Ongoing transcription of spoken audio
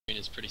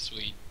is pretty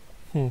sweet.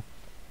 Hmm.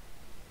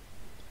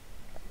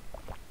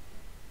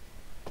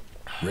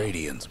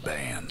 Radiance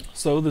ban.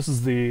 So this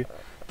is the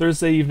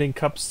Thursday Evening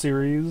Cup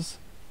Series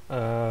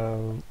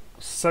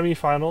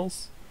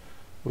semifinals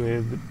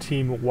with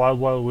Team Wild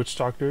Wild Witch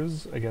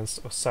Doctors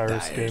against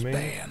Osiris Dyer's Gaming.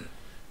 ban.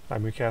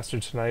 I'm your caster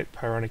tonight,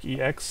 Pyronic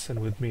EX, and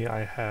with me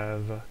I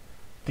have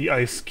the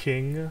Ice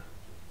King.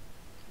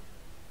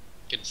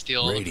 Gonna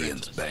steal all the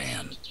Radiance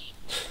princesses.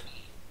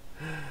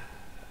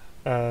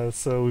 ban.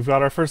 So we've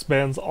got our first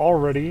bans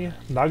already.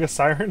 Naga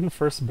Siren,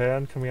 first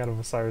ban coming out of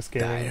Osiris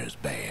Gaming. Dyer's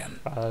ban.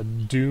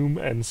 Doom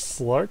and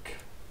Slark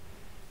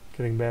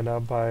getting banned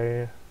out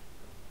by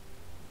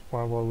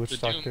Wild Wild Witch The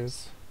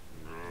Doctors.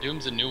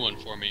 Doom's a new one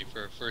for me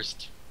for a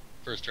first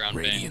round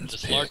ban. Radiance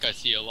The Slark pick. I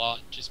see a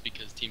lot just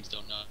because teams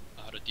don't know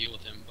how to deal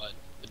with him, but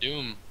the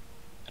Doom,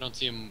 I don't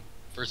see him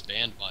first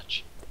banned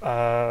much.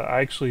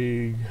 I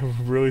actually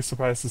am really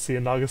surprised to see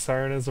a Naga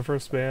Siren as the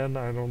first ban.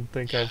 I don't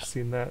think I've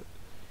seen that.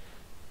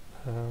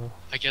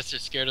 I guess they're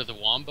scared of the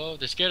Wombo.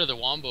 They're scared of the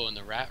Wombo and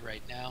the Rat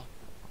right now.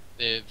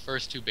 The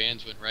first two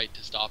bans went right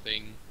to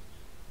stopping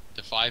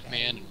the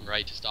 5-man and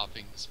right to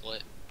stopping the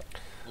split.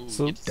 Ooh,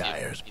 So- we get to see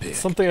Dyer's it. pick.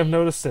 Something I've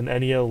noticed in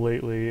NEL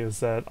lately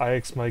is that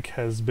IX Mike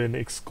has been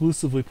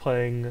exclusively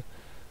playing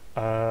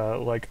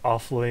like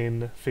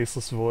off-lane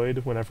Faceless Void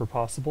whenever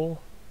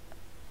possible.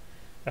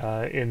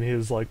 In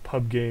his like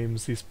pub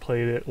games, he's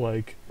played it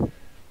like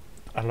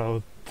I don't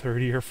know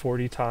 30 or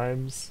 40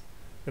 times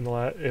in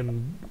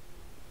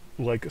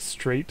like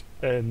straight,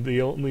 and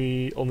the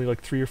only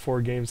like 3 or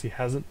 4 games he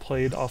hasn't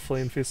played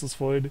off-lane Faceless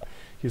Void,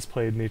 he's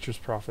played Nature's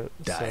Prophet.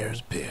 Dyer's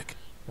So pick.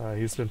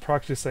 he's been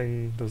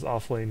practicing those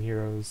off-lane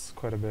heroes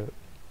quite a bit.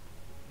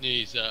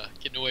 He's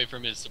getting away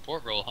from his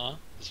support role, huh?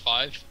 His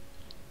 5.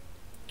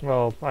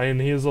 Well, I mean,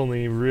 he was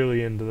only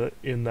really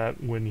in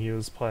that when he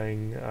was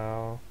playing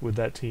with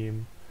that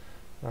team.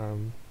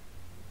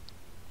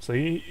 So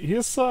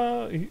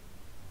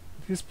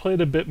he's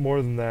played a bit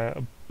more than that,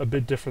 a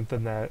bit different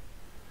than that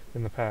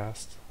in the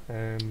past,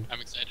 and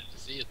I'm excited to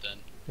see it then.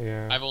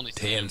 yeah. I've only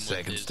seen 10 him with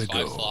seconds his to 5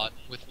 go. slot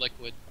with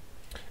Liquid.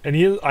 And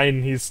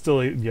he's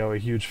still a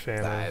huge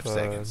fan 5 of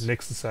seconds.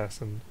 Nyx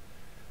Assassin,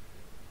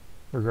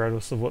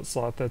 regardless of what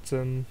slot that's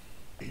in.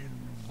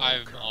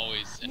 I'm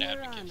always an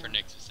advocate for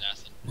Nyx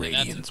Assassin. And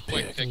Radiance that's a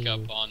quick pick.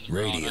 pickup on the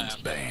Radiance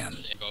Mirana ban.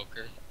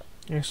 Invoker.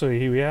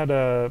 Actually, we had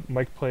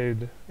Mike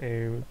played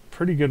a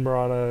pretty good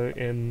Mirana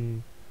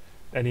in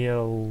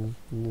NEL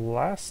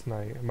last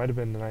night. It might have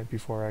been the night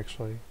before,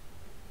 actually.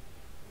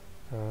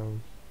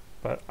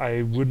 But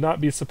I would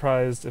not be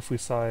surprised if we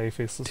saw a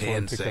Faceless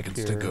 10 Void pick up seconds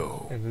here to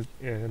go.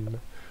 in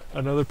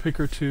another pick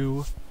or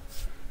two.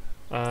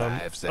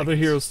 5 Other seconds.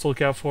 heroes to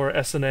look out for.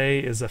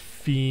 SNA is a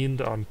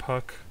fiend on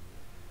Puck.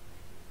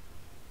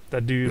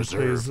 That dude Reserve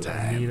plays a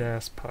time.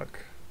 mean-ass Puck.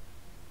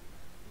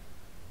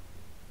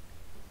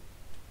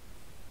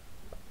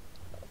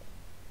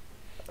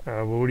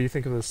 Well, what do you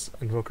think of this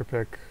Invoker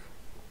pick?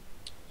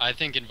 I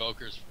think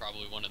Invoker's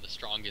probably one of the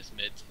strongest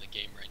mids in the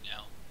game right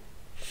now.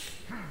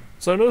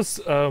 So I noticed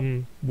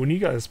when you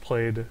guys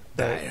played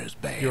that Dyer's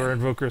ban. your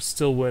Invoker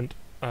still went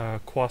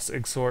Quas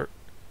Exhort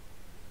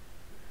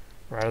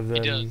rather He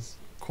than does.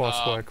 Quas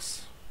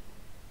Flex.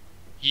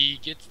 He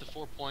gets the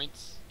 4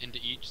 points into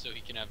each so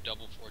he can have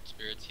double Fort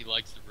Spirits. He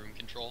likes the room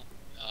control.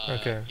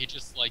 Okay. He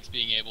just likes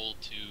being able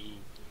to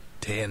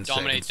 10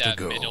 dominate seconds to that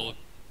go. middle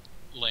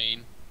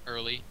lane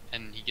early,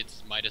 and he gets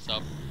his Midas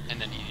up,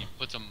 and then he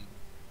puts him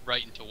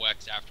right into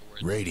Wex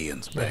afterwards.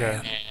 Radiance Okay. ban.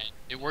 And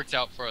it works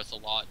out for us a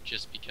lot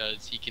just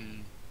because he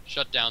can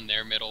shut down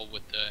their middle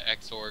with the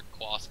Exort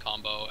Quas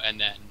combo and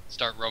then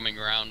start roaming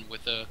around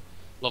with a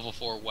level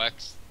 4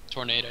 Wex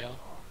Tornado.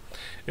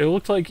 It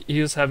looked like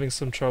he was having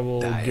some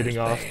trouble Dyer's getting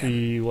off ban.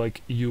 the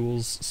like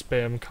Yule's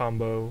spam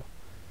combo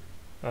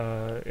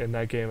in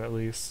that game, at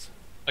least.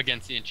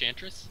 Against the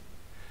Enchantress?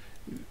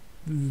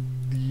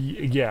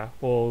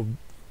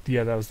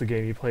 Yeah, that was the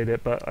game he played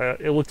it, but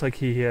it looked like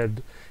he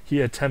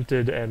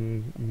attempted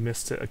and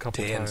missed it a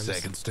couple 10 times.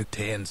 seconds to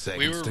 10 seconds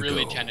We were to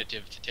really go.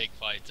 tentative to take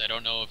fights. I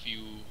don't know if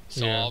you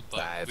saw, Yeah. but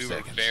 5 we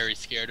seconds. were very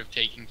scared of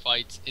taking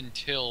fights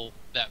until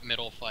that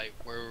middle fight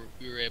where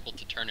we were able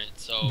to turn it.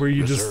 So Where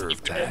you just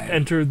Reserve time.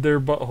 entered their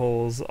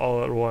buttholes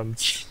all at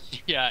once.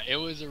 yeah, it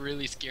was a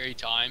really scary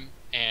time,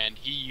 and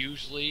he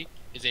usually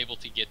is able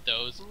to get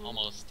those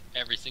almost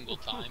every single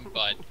time,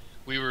 but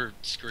we were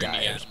screaming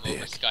Dyer's at him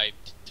over pick. Skype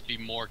to be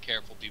more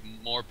careful, be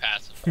more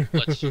passive.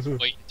 Let's just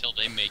wait until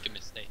they make a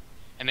mistake.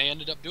 And they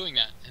ended up doing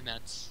that, and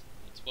that's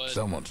what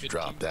Someone's good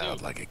dropped teams out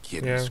do. like a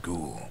kid Yeah. in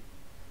school.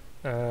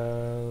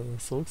 So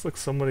it looks like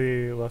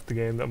somebody left the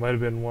game. That might have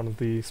been one of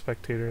the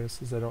spectators,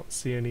 as I don't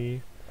see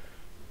any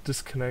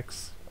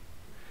disconnects.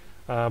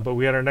 But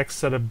we had our next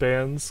set of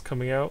bans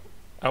coming out: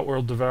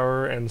 Outworld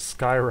Devourer and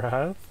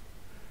Skywrath.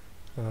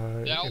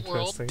 The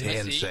Outworld, Interesting. I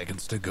 10 see.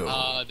 seconds to go.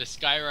 The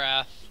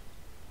Skywrath,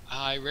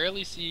 I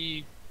rarely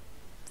see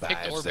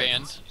picked 5 or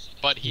seconds. banned,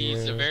 but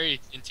he's Yeah. a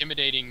very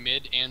intimidating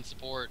mid and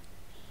support.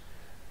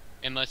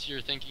 Unless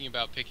you're thinking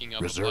about picking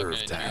up Reserve a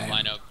plugin into your time.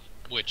 lineup,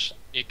 which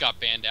it got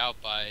banned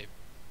out by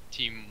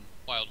Team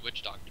Wild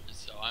Witch Doctors.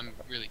 so I'm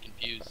really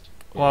confused.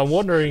 Well, I'm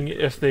wondering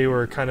if they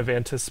were kind of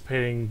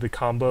anticipating the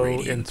combo in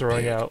Radiant's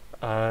throwing big. out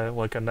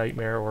like a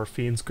Nightmare or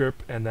Fiend's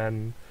Grip, and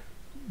then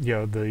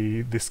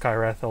the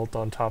Skywrath ult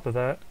on top of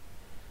that.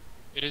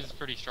 It is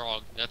pretty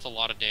strong. That's a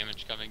lot of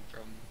damage coming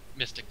from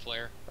Mystic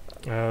Flare.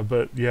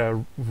 But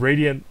yeah,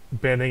 Radiant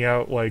banning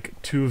out like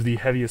two of the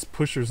heaviest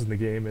pushers in the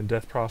game in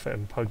Death Prophet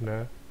and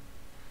Pugna.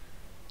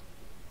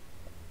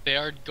 They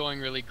are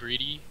going really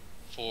greedy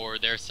for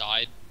their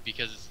side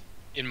because,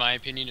 in my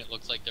opinion, it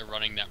looks like they're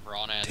running that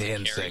Mirana as a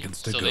 10 carry,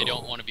 seconds to so go. they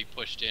don't want to be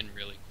pushed in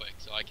really quick.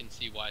 So I can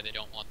see why they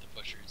don't want the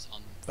pushers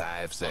on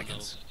 5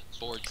 seconds. the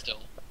board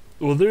still.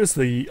 Well, there's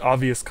the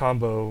obvious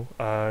combo.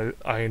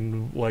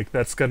 I'm like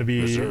that's going to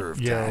be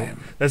Reserve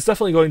time. that's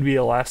definitely going to be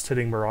a last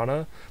hitting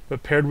Mirana,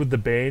 but paired with the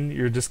Bane,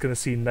 you're just going to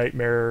see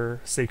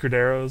Nightmare Sacred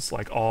Arrows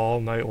like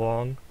all night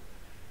long.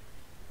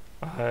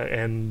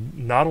 And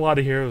not a lot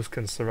of heroes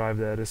can survive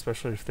that,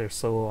 especially if they're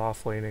solo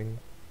offlaning.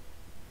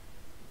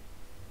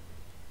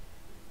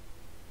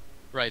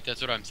 Right,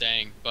 that's what I'm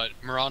saying. But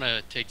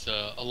Mirana takes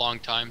a long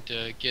time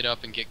to get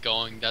up and get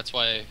going. That's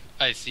why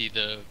I see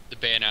the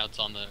ban outs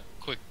on the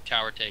quick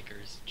tower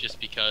takers, just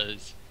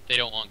because they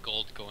don't want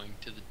gold going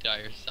to the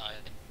Dire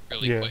side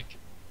really quick.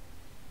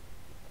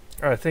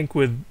 I think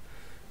with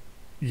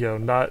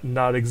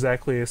not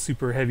exactly a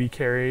super heavy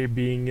carry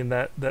being in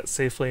that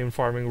safe lane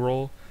farming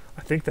role,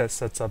 I think that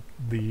sets up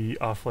the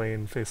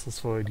offlane Faceless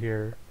Void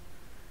here.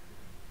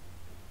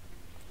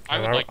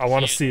 I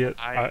want to see it.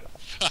 I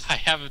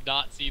have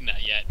not seen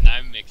that yet, and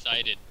I'm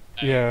excited.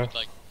 Yeah.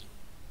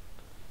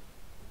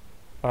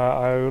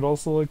 I would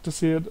also like to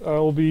see it.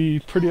 I'll be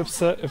pretty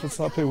upset if it's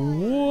not paid.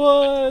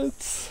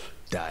 What?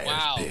 Dire's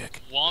Wow,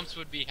 pick. Womps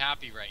would be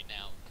happy right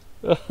now.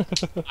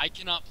 I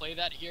cannot play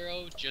that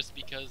hero just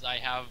because I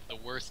have the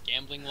worst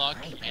gambling luck,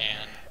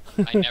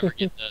 and I never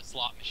get the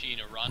slot machine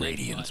to run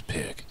Radiant's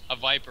pick. a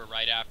Viper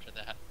right after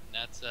that.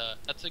 And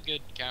that's a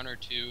good counter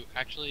to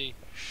actually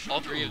all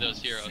three of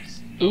those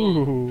heroes.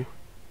 Ooh.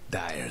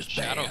 Dire's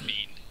Shadow ban.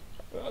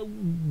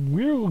 Fiend.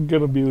 We're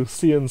gonna be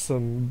seeing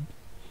some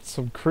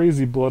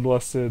crazy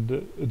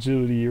bloodlusted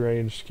agility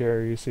ranged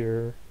carries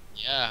here.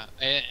 Yeah,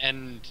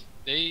 and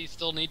they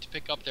still need to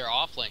pick up their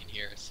offlane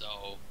here,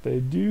 so They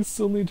do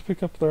still need to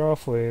pick up their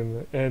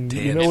offlane, and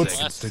 10 you know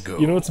seconds to go.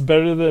 what's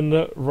better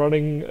than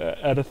running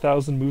at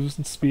 1,000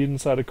 movement speed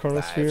inside a 5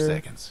 chronosphere?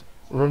 seconds.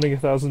 Running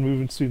 1,000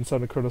 movement speed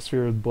inside a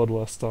chronosphere with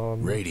bloodlust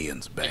on.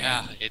 Radiant's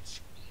ban. yeah,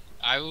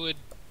 I would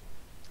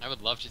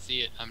love to see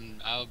it.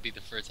 I would be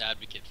the first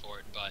advocate for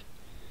it, but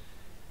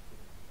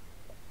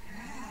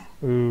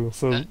Ooh,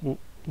 so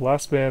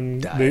last ban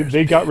Dire's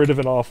they got big. rid of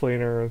an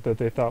offlaner that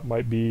they thought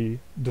might be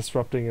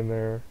disrupting in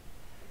there.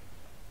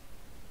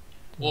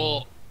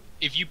 well,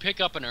 if you pick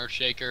up an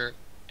Earthshaker,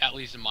 at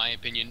least in my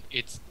opinion,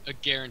 it's a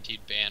guaranteed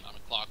ban on a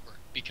Clockwork.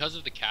 Because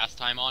of the cast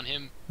time on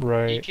him, he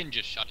Right. can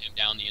just shut him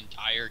down the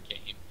entire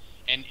game.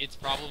 And it's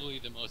probably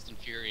the most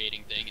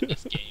infuriating thing in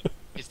this game,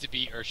 is to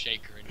be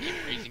Earthshaker and keep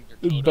raising your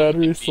totem Battery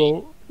and being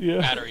assault. Yeah.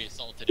 battery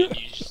assaulted, and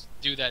you just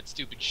do that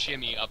stupid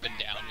shimmy up and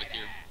down with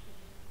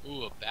your...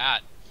 Ooh, a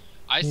bat.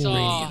 I saw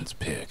Radiant's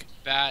pick.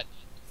 bat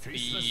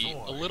be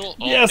a little...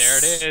 Oh, Yes. there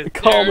it is.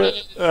 Called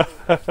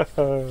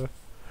there it. is.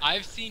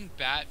 I've seen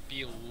bat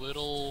be a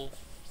little...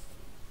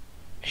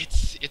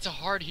 It's a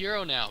hard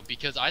hero now,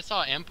 because I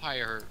saw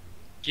Empire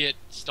get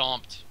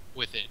stomped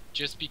with it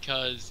just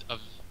because of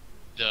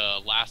the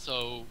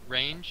lasso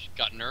range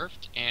got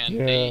nerfed, and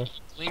Yeah. they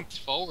linked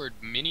forward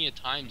many a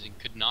times and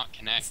could not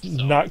connect. So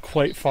Not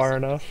quite far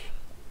enough.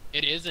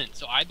 it isn't.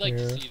 So I'd like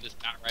to Yeah. see this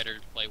Bat Rider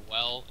play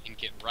well and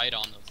get right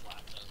on those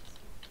lassos.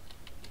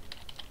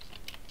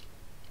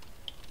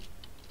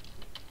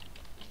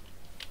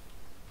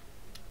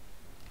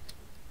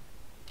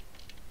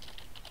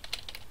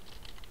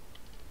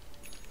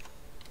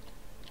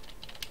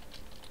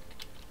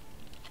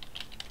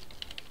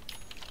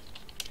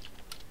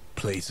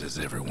 Places,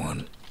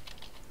 everyone.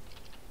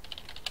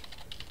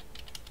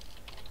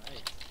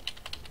 Right.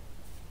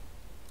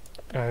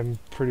 I'm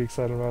pretty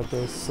excited about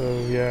this. So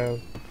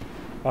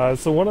yeah.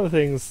 So one of the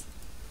things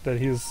that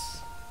he's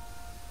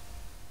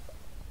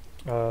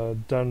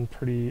done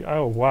pretty.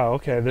 Oh wow.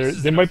 Okay. This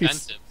is They an might be.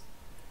 offensive.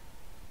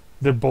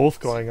 They're both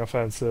going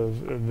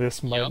offensive.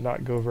 This might Yep.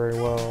 not go very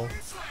well.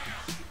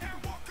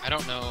 I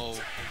don't know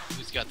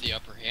who's got the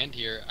upper hand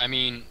here. I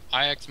mean,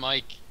 IX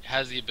Mike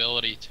has the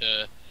ability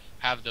to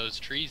have those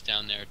trees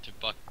down there to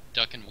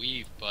duck and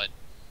weave, but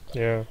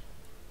Yeah.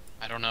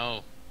 I don't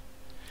know.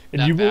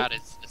 And That you will. bat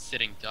is a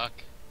sitting duck.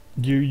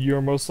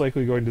 You're most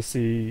likely going to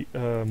see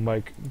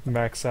Mike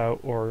max out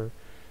or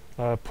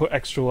put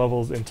extra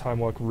levels in time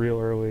walk real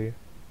early.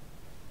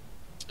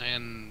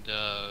 And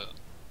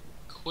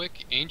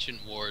quick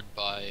ancient ward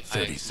by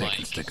 30 IX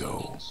seconds Mike. to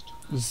go.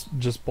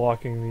 Just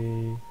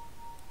blocking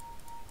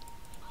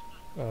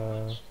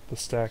the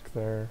stack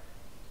there.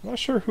 I'm not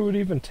sure who would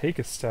even take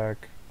a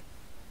stack.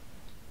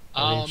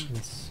 of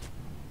ancients.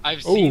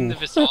 I've seen the Ooh.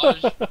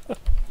 Visage.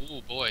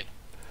 Ooh boy,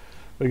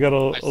 They got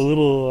I've a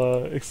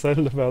little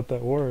excited about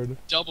that ward.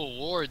 double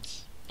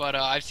wards. But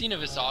I've seen a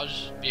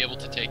Visage be able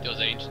to take those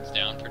Ancients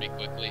down pretty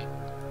quickly.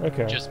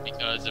 Okay. Just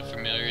because of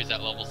Familiar is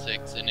at level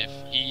 6, and if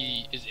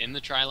he is in the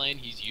tri-lane,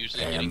 he's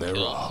usually And getting they're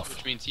kills, off.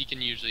 which means he can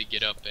usually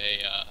get up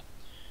a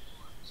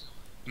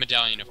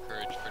Medallion of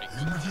Courage pretty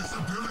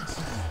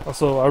quickly.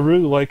 Also, I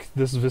really like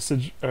this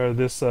visage or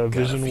this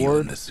vision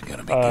ward, This is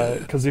gonna be good.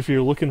 because if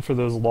you're looking for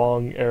those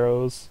long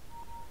arrows,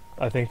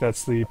 I think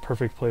that's the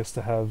perfect place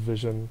to have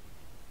vision.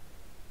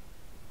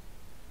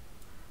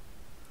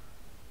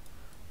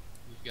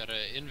 We've got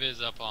an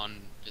Invis up on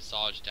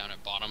Visage down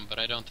at bottom, but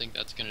I don't think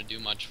that's going to do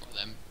much for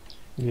them.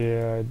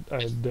 Yeah,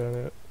 I'd done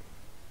it.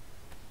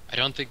 I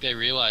don't think they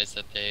realize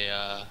that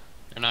they're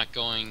not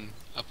going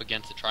up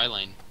against a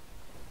tri-lane.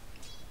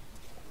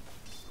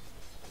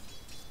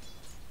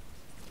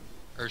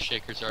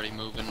 Earthshaker's already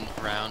moving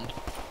around.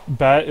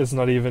 Bat is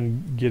not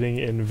even getting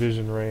in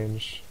vision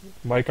range.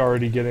 Mike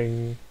already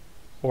getting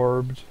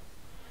orbed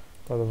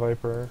by the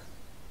Viper.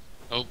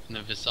 Oh, and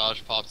the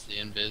Visage pops the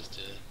Invis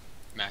to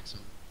max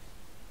him,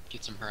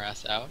 get some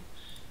harass out.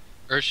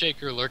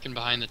 Earthshaker lurking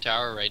behind the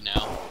tower right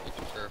now,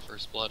 looking for a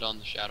first blood on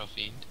the Shadow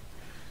Fiend.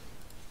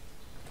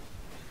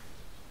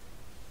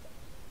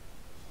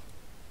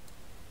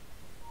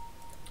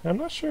 I'm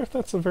not sure if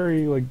that's a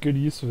very good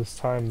use of his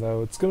time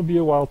though. It's gonna be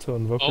a while till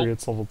Invoker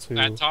gets level 2.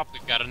 At top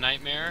we've got a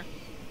Nightmare.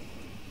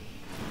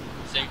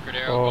 Sacred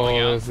Arrow Oh, going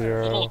out. there's the A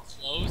arrow. little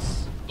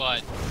close, but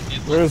it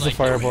Where's looks the like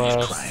Fire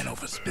Blast? Crying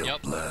over spilled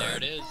Yep, blood. there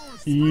it is.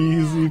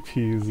 Easy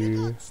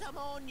peasy.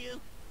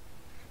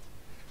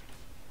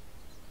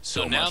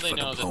 So now much they for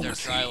know that their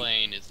diplomacy.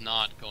 tri-lane is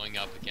not going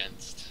up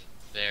against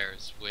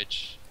theirs,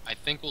 which I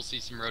think we'll see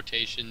some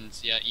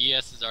rotations. Yeah,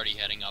 ES is already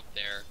heading up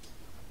there.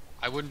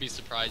 I wouldn't be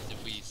surprised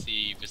if we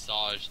see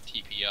Visage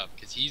TP up,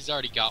 because he's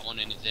already got one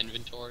in his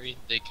inventory.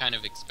 They kind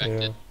of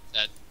expected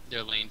that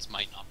their lanes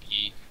might not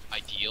be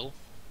ideal.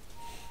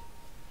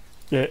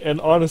 Yeah, and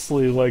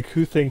honestly,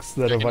 who thinks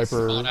that They're a gonna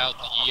Viper... spot out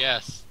the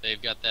ES.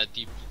 They've got that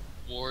deep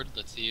ward.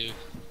 Let's see if...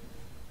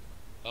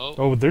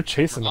 Oh, they're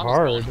chasing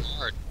Morgana's hard. going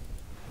hard.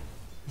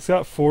 He's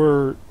got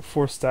four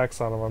stacks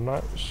on him. I'm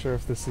not sure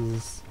if this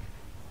is...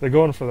 They're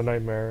going for the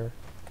Nightmare.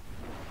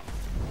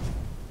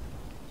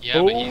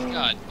 Yeah, but he's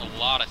got a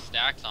lot of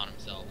stacks on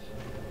himself.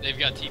 They've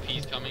got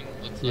TPs coming.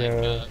 Looks like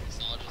Yeah. Visage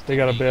is They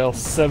got a TPing. bail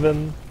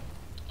 7.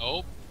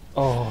 Oh,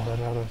 Oh, that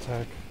auto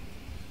attack.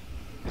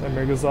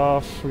 Nightmare goes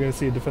off. We're gonna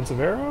see a defensive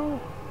arrow.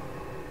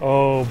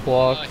 Oh,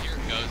 block. here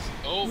it goes.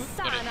 Oh,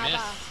 but it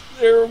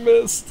missed. Arrow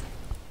missed.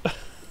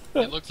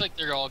 It looks like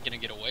they're all gonna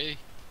get away.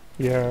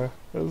 Yeah.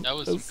 That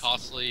was some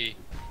costly...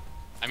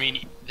 I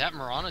mean, that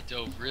Mirana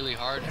dove really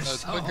hard. A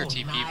quicker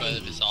TP by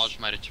the Visage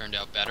might have turned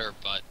out better,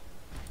 but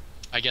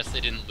I guess they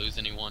didn't lose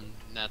anyone.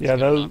 And that's Yeah,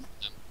 good that was- enough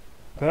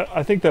for them.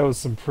 I think that was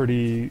some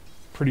pretty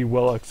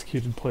well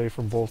executed play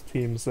from both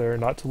teams there,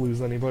 not to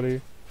lose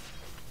anybody.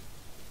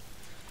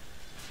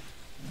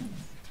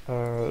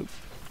 But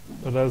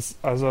as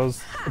I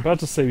was about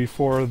to say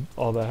before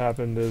all that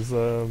happened is,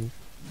 I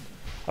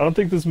don't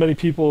think there's many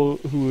people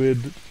who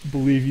would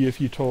believe you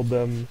if you told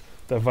them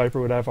that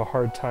Viper would have a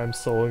hard time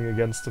soloing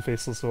against the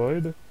Faceless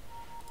Void.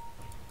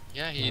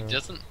 Yeah, he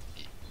doesn't...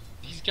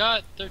 He's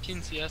got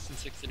 13 CS and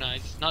 6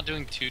 denies. He's not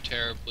doing too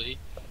terribly.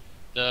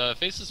 The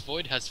Faceless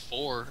Void has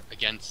 4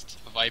 against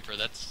a Viper.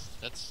 That's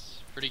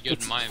pretty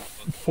good in my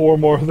book. 4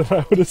 more than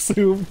I would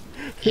assume.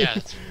 Yeah,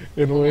 it's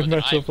in a more lane than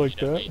I matchup like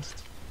would at that.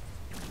 least.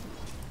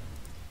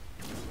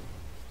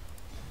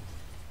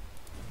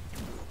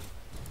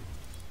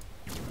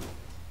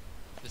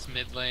 This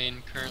mid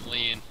lane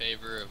currently in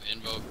favor of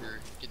Invoker,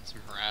 getting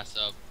some harass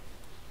up.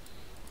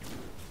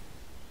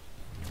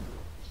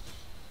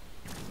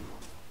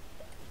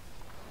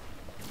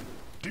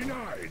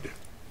 Denied.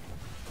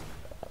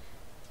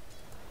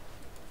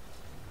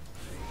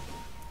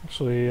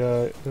 Actually,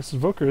 this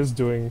Invoker is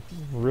doing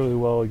really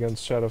well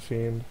against Shadow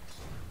Fiend.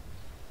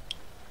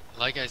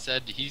 Like I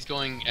said, he's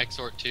going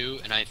Exort 2,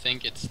 and I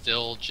think it's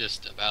still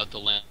just about the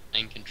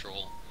lane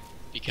control.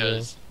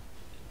 Because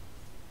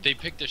they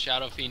picked a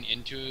Shadow Fiend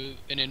into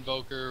an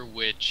Invoker,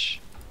 which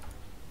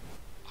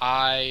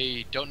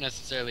I don't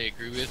necessarily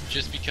agree with,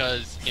 just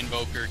because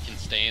Invoker can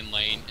stay in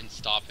lane and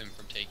stop him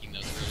from taking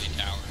those early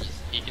towers.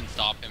 He can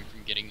stop him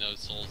from getting those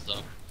souls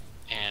up,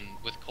 and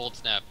with Cold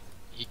Snap,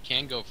 he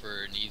can go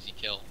for an easy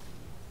kill.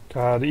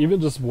 God, even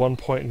just 1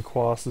 point in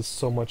Quas is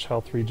so much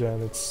health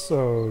regen. It's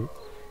so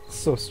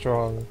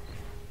strong.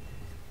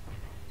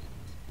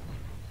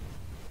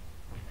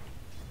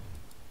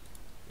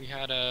 We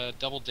had a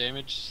double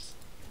damage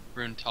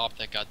rune top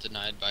that got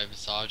denied by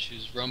Visage,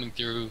 who's roaming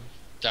through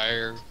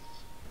dire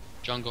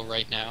jungle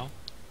right now.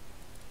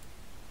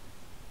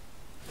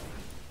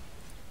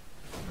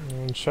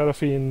 And Shadow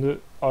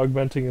Fiend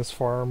augmenting his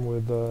farm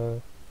with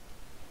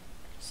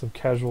some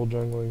casual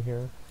jungling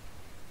here.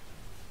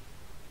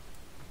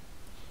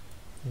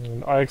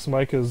 And IX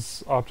Mike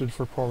has opted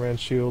for Poor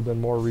Man's Shield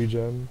and more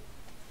regen.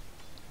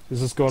 He's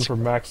just going for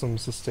maximum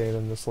sustain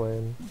in this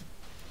lane.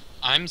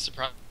 I'm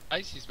surprised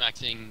he's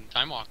maxing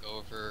Time Walk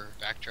over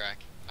Backtrack.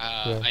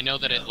 Yeah. I know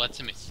that it lets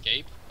him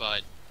escape,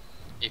 but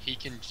if he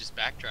can just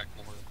backtrack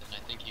more, then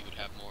I think he would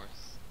have more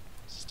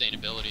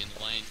sustainability in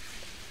the lane.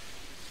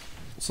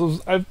 So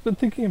I've been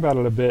thinking about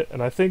it a bit,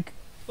 and I think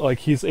like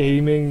he's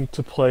aiming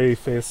to play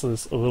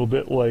Faceless a little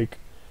bit like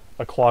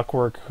a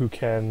Clockwork who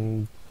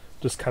can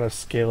just kind of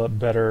scale up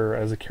better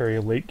as a carry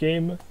late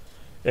game,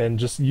 and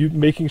just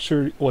making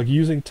sure like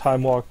using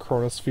Time Walk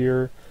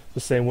Chronosphere the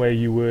same way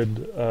you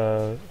would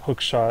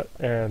Hookshot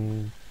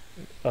and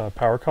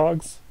Power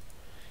Cogs,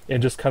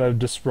 and just kind of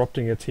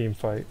disrupting a team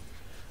fight.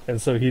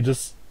 And so he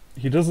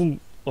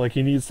doesn't like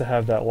he needs to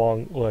have that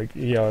long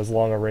as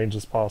long a range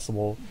as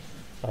possible.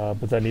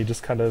 But then he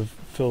just kind of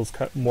fills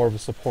more of a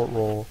support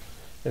role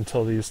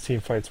until these team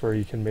fights where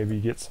you can maybe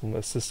get some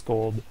assist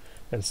gold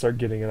and start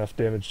getting enough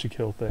damage to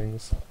kill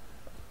things.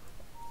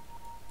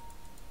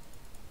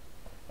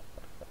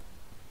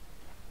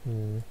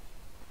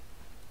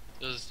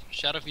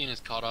 Shadow Fiend is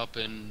caught up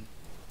in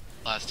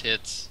last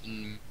hits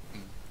and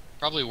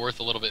probably worth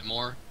a little bit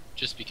more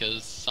just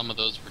because some of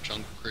those were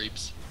jungle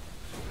creeps.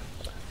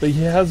 But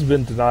he has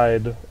been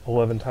denied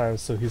 11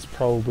 times, so he's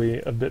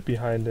probably a bit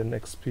behind in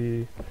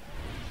XP.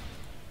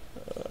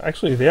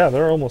 Actually, yeah,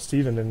 they're almost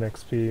even in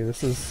XP.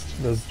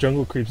 Those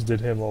jungle creeps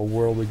did him a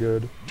world of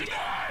good.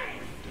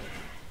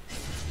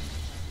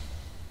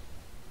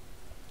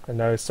 And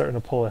now he's starting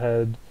to pull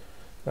ahead.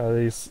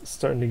 He's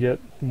starting to get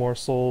more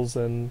souls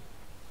and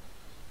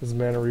his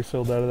mana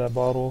refilled out of that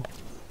bottle.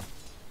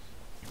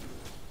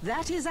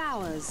 That is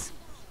ours.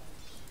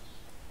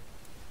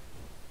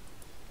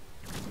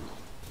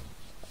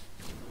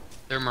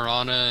 Their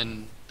Mirana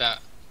and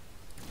that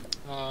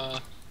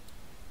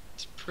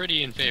it's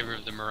pretty in favor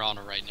of the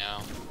Mirana right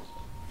now.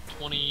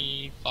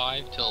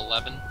 25 to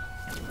 11.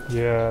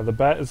 Yeah, the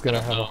bat is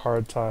gonna have a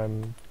hard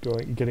time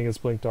getting his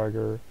Blink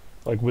Dagger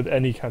like with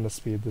any kind of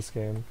speed this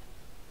game.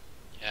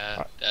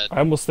 Yeah, I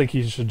almost think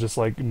he should just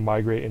like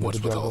migrate into the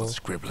jungle. What's with all the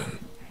scribbling?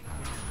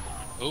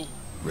 Oh,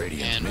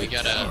 Radiant's and we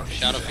got a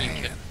Shadow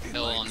Fiend fan.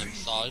 kill on the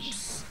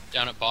Visage.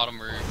 Down at bottom,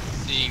 we're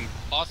seeing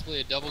possibly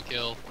a double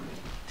kill.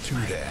 Two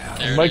down.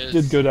 There Mike it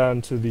did is. go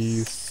down to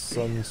the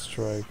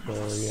Sunstrike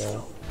there,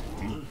 yeah.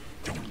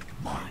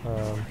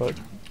 But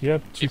yeah,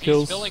 2 If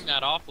kills. he's filling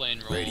that off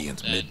lane role,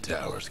 Radiant's then mid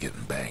tower's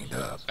getting banged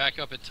up. back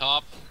up at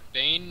top.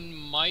 Bane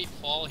might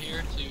fall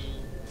here to...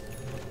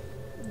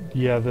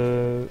 Yeah,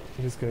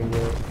 he's gonna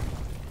get.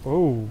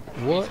 Oh,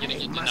 what? He's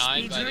getting it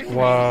denied by the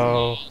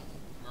Wow.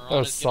 Mirana's That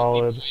was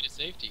solid. Way to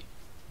safety.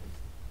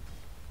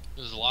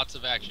 There's lots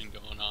of action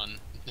going on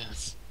in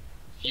this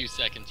few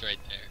seconds right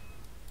there.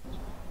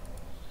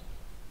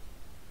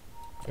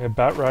 Yeah,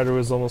 Bat Rider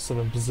was almost in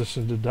a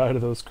position to die to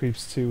those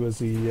creeps too as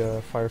he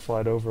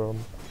fireflied over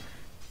them.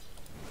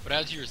 But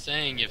as you were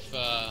saying, if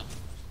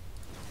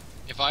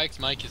IX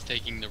Mike is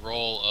taking the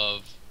role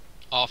of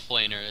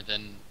offlaner,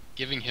 then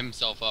giving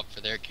himself up for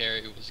their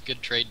carry was a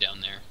good trade down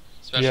there.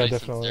 Especially Yeah,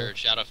 since definitely. their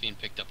Shadow Fiend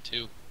picked up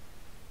 2.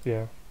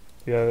 Yeah,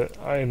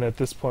 and at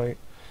this point,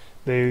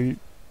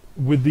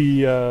 with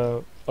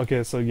the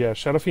okay, so yeah,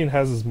 Shadow Fiend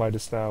has his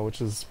Midas now, which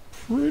is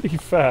pretty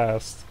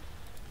fast.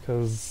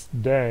 Cause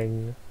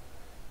dang,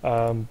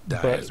 but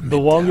Dyer's the mid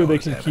longer they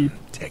tower's can having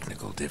keep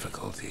technical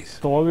difficulties.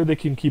 the longer they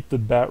can keep the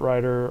Bat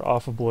Rider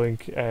off of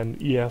Blink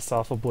and ES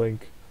off of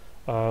Blink,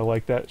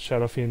 like that,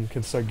 Shadow Fiend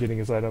can start getting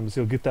his items.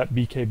 He'll get that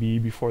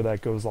BKB before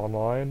that goes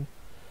online,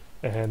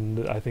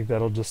 and I think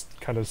that'll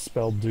just kind of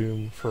spell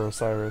doom for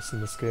Osiris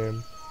in this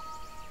game.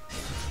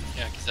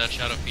 Yeah, because that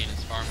Shadow Fiend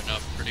is farming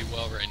up pretty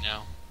well right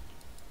now.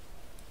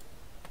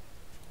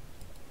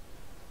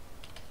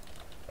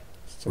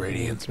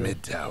 Radiant's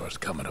mid tower's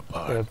coming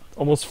apart. Yeah,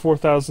 almost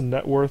 4,000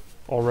 net worth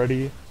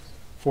already,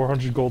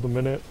 400 gold a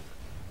minute.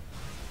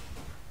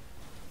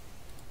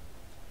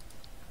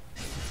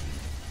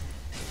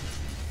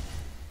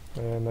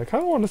 And I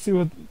kind of want to see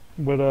what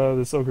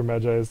this Ogre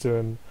Magi is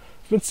doing.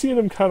 I've been seeing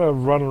him kind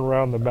of running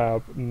around the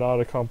map,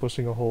 not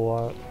accomplishing a whole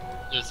lot.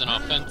 There's an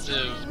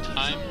offensive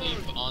time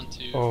leap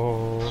onto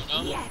Oh,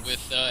 Rona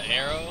with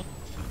Arrow.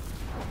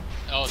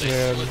 Oh, they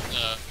Man.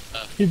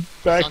 split he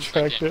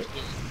backtracked Sunspot it. damage.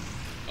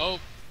 Oh,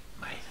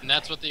 and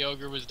that's what the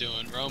Ogre was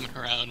doing, roaming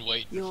around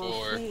waiting Your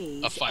for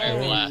a phase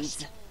fire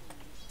blast.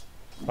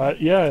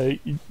 Yeah,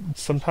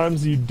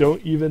 sometimes you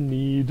don't even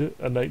need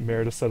a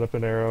Nightmare to set up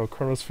an arrow.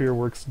 Chronosphere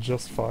works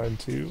just fine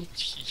too.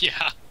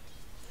 Yeah.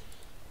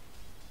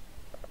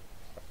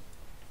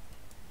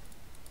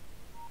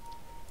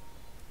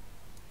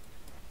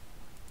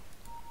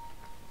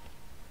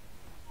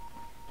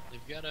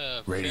 They've got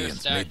a fair Radiant's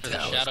stack mid for the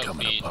tower's Shadow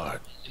coming Fiend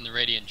apart. in the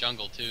Radiant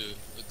jungle too.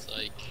 Looks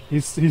like.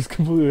 He's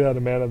completely out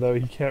of mana though.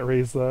 He can't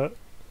raise that.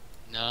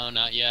 No,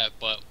 not yet.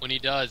 But when he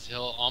does,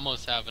 he'll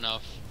almost have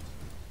enough.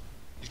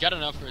 He's got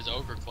enough for his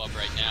Ogre Club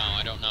right now.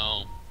 I don't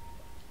know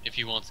if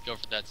he wants to go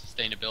for that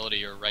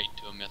sustainability or right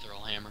into a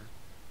Mithril Hammer.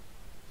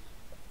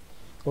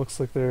 Looks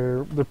like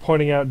they're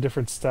pointing out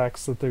different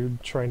stacks that they're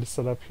trying to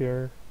set up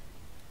here.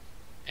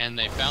 And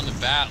they found the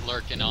bat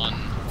lurking on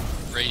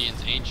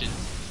Radiant's Ancient.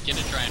 He's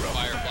gonna try and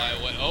Firefly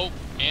away. Oh,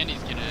 and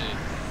he's gonna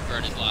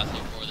burn his lasso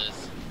for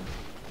this.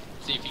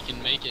 See if he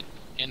can make it,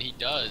 and he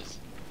does.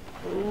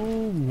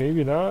 Oh,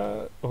 maybe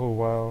not. Oh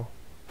wow,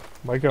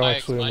 Mike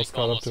actually almost Mike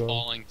caught up almost to him.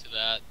 falling to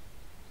that.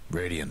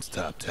 Radiant's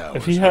top tower.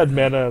 If he had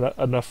mana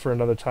enough for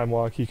another time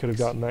walk, he could have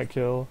gotten that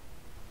kill.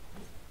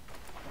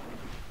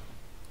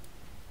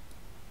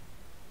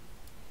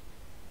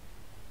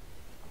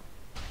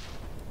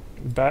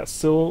 Bat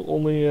still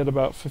only at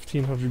about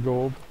 1,500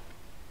 gold.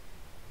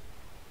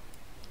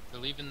 They're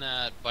leaving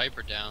that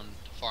Viper down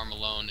to farm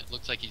alone. It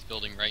looks like he's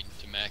building right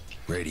into mech.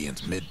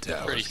 Radiant's mid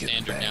tower. Pretty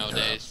standard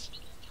nowadays.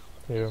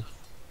 Yeah.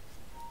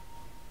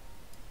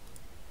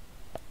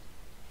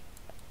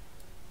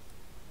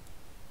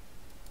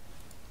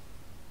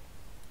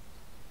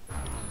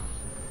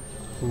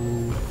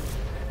 Ooh.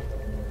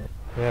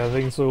 Yeah,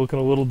 things are looking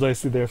a little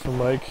dicey there for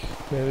Mike.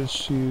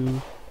 Managed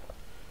to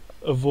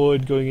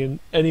avoid going in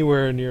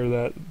anywhere near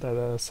that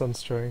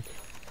Sunstrike.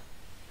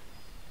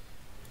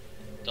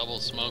 Double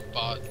smoke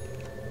bot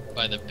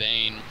by the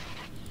Bane.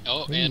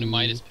 Oh, and a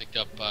Midas picked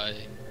up by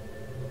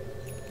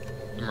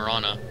the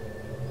Mirana.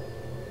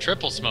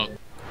 Triple smoke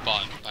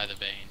bot by the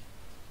Bane.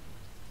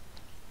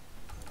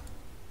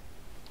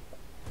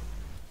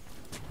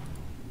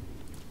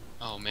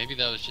 Oh, maybe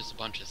that was just a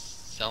bunch of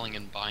selling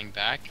and buying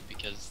back,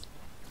 because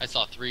I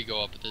saw 3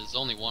 go up, but there's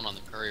only 1 on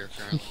the courier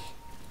currently.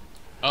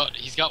 Oh,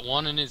 he's got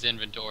 1 in his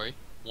inventory,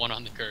 1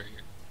 on the courier.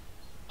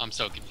 I'm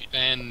so confused.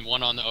 And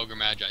 1 on the Ogre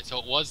Magi, so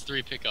it was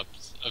 3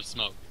 pickups of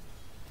smoke.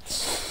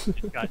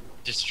 It got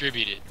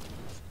distributed.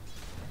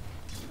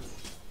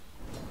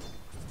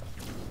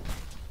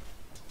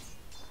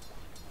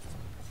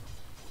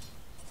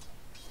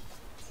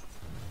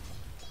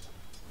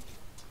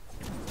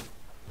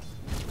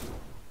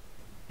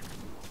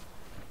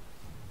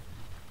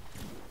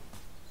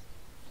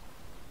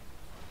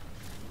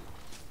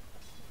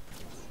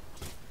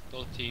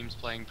 Both teams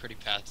playing pretty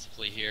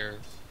passively here.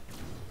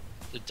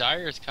 The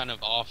Dire is kind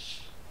of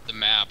off the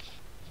map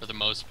for the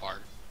most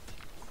part.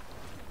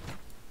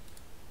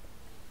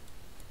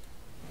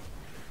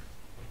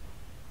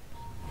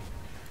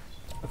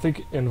 I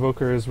think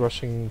Invoker is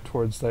rushing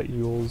towards that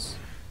Yules.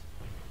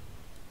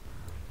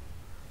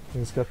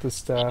 He's got the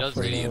staff.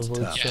 Radiant's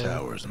top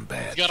towers and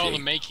bad. He's got all the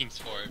makings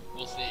for it.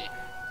 We'll see.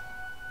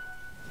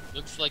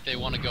 Looks like they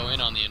want to go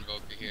in on the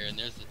Invoker here, and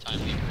there's the time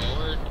leap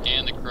forward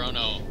and the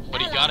Chrono.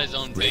 But he got his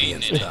own Bane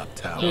in it. Top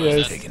tower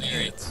is taking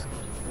hits.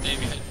 They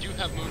do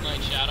have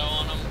Moonlight Shadow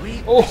on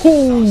him. Oh,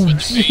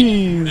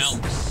 jeez!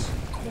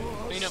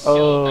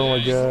 Oh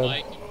my god.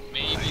 Like,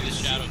 maybe the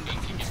Shadow King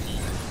can get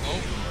more.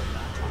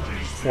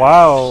 Oh.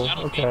 Wow,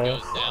 Shadow King okay.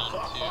 goes down to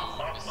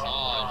Visage.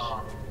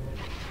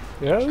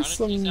 Yeah, Trying there's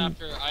to tease some...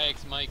 after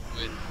IX Mike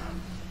with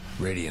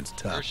Radiant's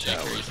top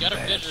tower He's is got a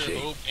bad Fissure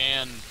shape. Hope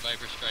and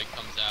Viper Strike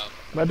comes out.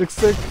 Magic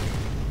Stick.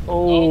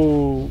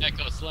 Oh.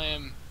 Echo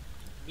Slam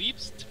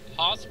leaps to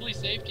possibly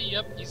safety.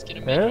 Yep, he's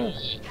gonna make Yeah. it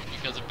only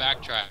because of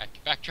Backtrack.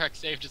 Backtrack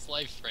saved his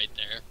life right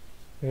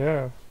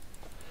there.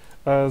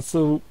 Yeah.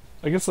 So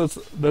I guess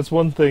that's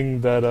one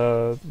thing that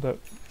that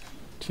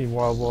Team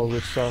Wild Wild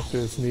Witch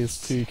Doctors needs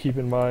to keep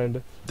in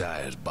mind.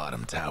 Dire's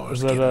bottom tower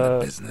is That, getting the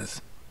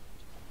business.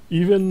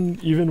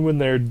 Even when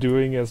they're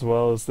doing as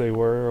well as they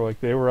were, like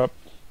they were up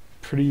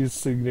pretty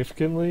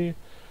significantly.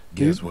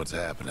 Guess what's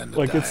happening to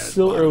Like it's Dire's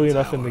still bottom early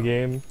enough in tower? the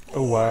game.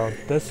 Oh wow,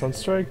 that's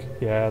Sunstrike?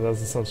 Yeah,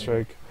 that's a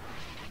Sunstrike.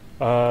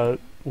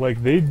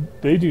 Like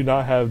they do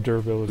not have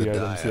durability The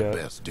items Dire yet.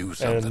 best do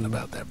something And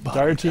about that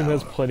bottom Dire team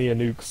has tower. plenty of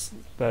nukes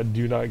that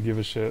do not give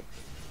a shit.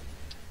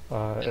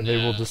 And they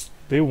will uh,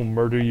 they will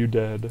murder you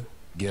dead.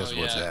 Guess Oh,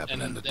 what's yeah,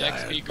 happening and to the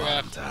Dire's XP bottom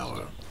graph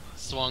tower?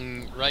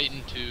 swung right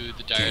into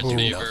the Dire's Can't do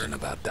favor, nothing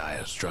about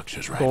Dire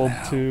structures right Gold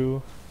now.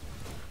 2.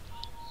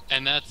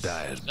 and that's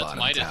Dire's bottom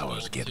Midas tower's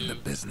gold getting too. the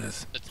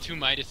business. That's 2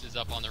 Midases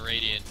up on the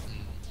Radiant,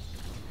 and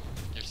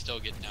they're still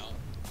getting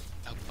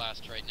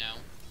outclassed right now.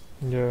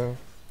 Yeah.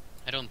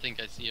 I don't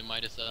think I see a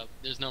Midas up.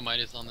 There's no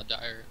Midas on the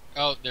Dire.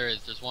 Oh, there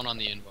is. There's one on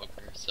the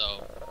Invoker.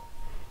 So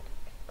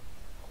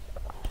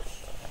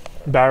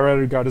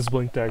Barrider got his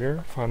Blink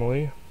Dagger,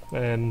 finally.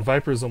 And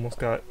Viper's almost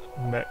got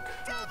Mech.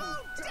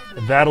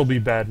 That'll be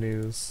bad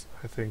news,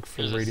 I think,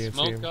 for there's the a Radiant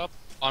smoke team. up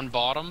on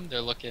bottom.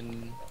 They're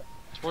looking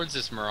towards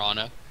this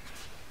Mirana.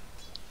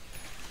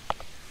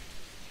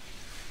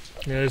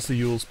 Yeah, there's the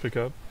Yules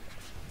pickup.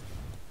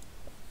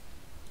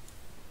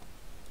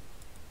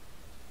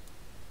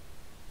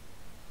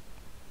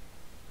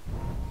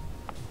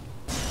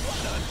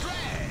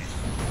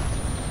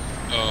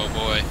 Oh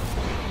boy,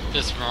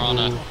 this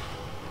Mirana.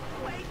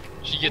 Ooh.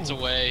 She gets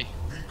away,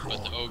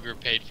 but the Ogre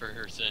paid for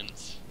her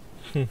sins.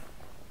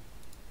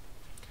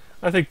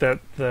 I think that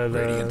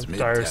Radiant's mid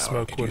Dire tower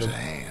Smoke could would use a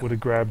hand. have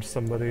grabbed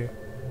somebody.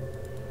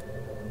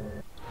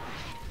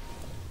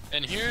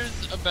 And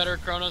here's a better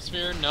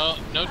Chronosphere.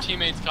 No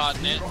teammates caught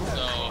in it,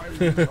 so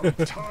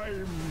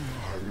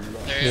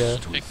they're able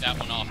to pick that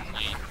one off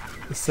clean.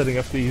 Setting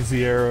up the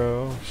easy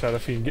arrow, Shadow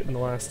Fiend getting the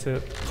last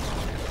hit.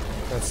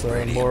 That's more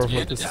of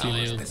what Radiant's this mid team tower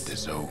has been is.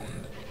 disowned.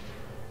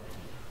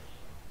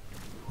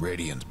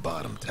 Radiant's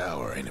bottom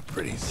tower ain't a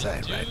pretty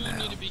sight Do right now.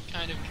 need to be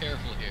kind of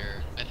careful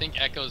here. I think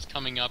Echo's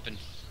coming up in.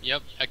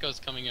 Yep, Echo's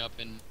coming up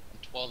in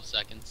 12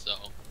 seconds. So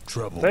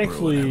Trouble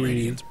Thankfully, brewing at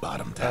Radiant's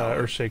bottom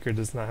tower. Earthshaker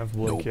does not have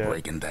No Blink yet.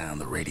 breaking down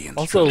the Radiant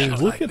Also,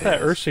 structures look like at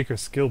that this. Earthshaker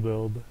skill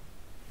build.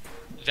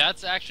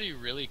 That's actually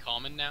really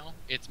common now.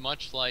 It's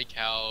much like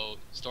how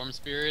Storm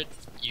Spirit,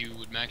 you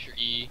would max your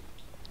E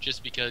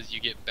just because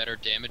you get better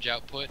damage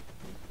output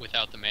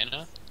without the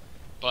mana.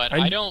 But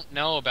I don't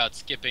know about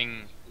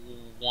skipping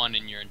one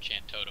in your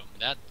enchant totem.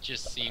 That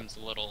just seems a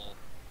little...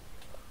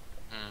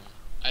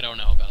 I don't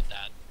know about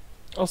that.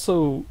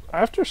 Also,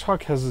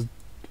 Aftershock has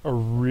a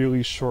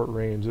really short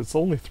range. It's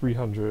only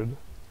 300.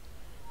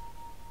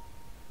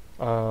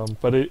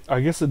 But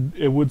I guess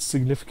it would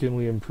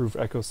significantly improve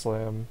Echo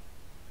Slam.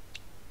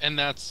 And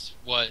that's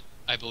what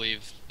I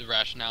believe the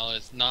rationale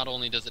is. Not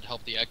only does it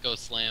help the Echo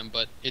Slam,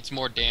 but it's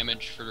more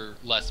damage for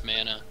less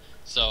mana.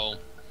 So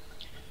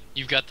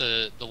you've got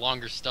the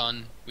longer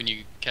stun when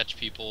you catch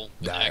people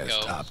with Dire's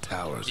Echo. top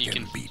towers You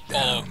can beat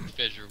follow up down. with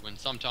Fissure when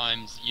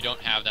sometimes you don't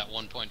have that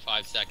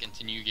 1.5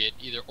 seconds and you get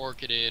either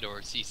Orchided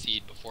or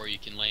CC'd before you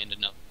can land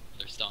another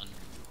stun.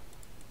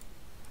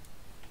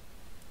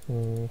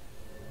 And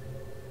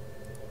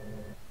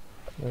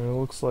it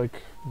looks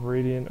like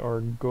Radiant are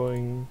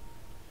going...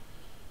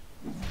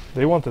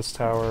 They want this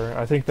tower.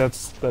 I think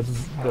that's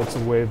a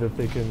way that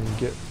they can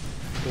get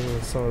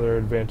some of their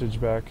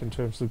advantage back in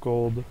terms of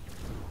gold.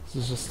 This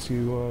is just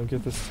to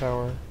get this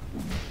tower.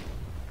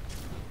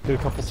 Get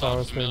a couple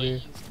towers maybe.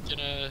 He's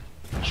gonna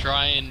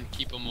try and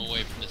keep him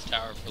away from this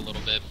tower for a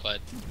little bit, but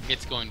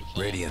it's going to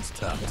fall. Radiant's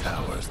top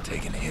tower's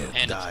taking hits.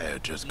 And Dire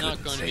just it's not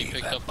couldn't going to be save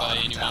picked that up by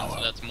bottom anyone, tower.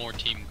 so that's more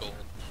team gold.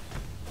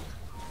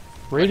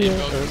 Radiant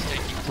Invoker's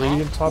taking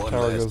Radiant top One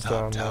tower less goes top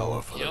down. tower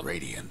Now. for the Yep.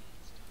 Radiant.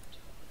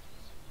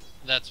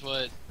 That's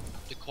what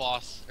the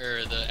Quas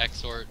or the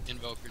Exort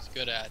Invoker's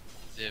good at.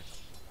 Is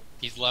if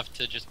he's left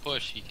to just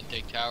push, he can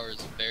take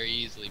towers very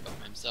easily by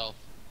himself.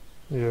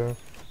 Yeah.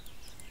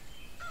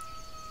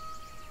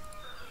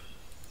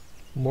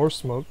 More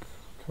smoke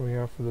coming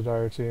out for the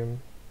Dire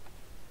team.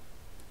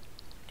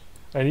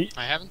 And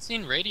I haven't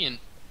seen Radiant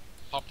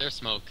pop their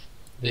smoke.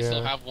 They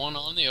still have one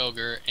on the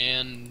Ogre,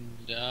 and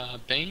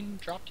Bane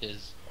dropped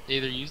his. They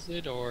either used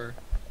it or...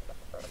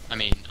 I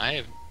mean, I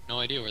have no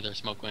idea where their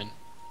smoke went.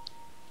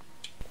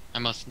 I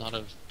must not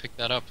have picked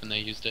that up when they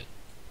used it.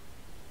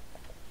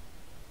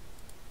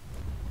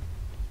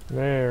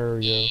 there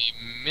we go. They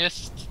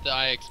missed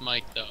the IX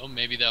mic though.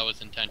 Maybe that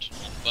was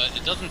intentional, but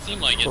it doesn't seem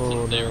like it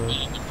Oh, since they were no.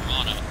 building the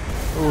Piranha.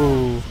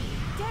 Ooh.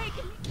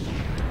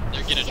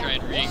 They're gonna try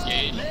and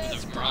re-engage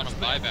with a Piranha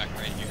buyback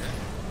right here.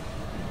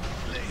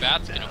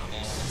 Bat's gonna fall.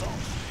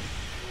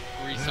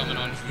 Resummon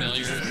on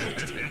familiars.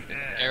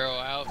 Arrow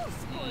out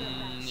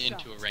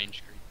into a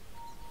range creep.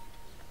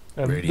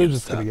 And they're Radiant's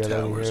just gonna top get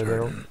out of tower's here.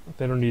 hurting.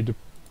 They don't need to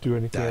do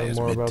anything Dire's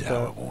more mid about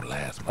tower that. won't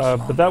last much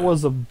But that longer.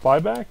 was a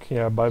buyback?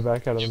 Yeah,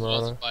 buyback out of It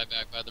was a Marana.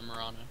 buyback by the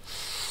Piranha.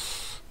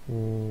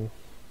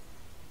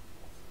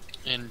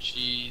 And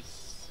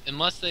she's...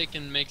 Unless they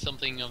can make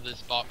something of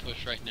this bot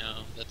push right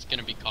now, that's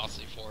gonna be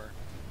costly for her.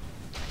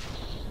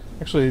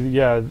 Actually,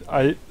 yeah,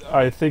 I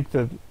think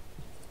that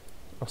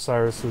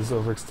Osiris is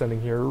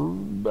overextending here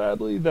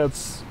badly.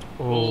 That's...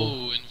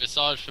 Oh, and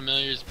Visage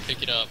Familiars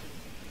pick it up.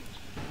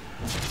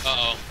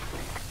 Uh-oh.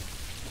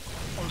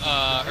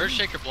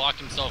 Earthshaker blocked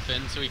himself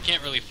in, so he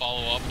can't really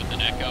follow up with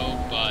an Echo,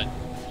 but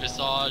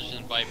Visage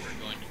and Viper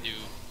are going to do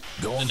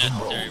the Going for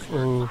necessary broke.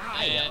 work. Ooh.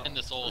 And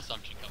the Soul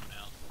Assumption coming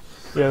out.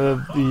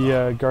 Yeah,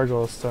 the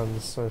Gargoyle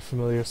stuns,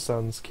 familiar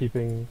stuns,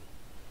 keeping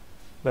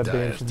that Bane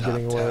Dire's from top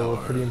getting away were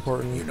tower, pretty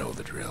important. You know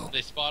the drill.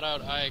 They spot out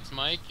IX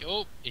Mike.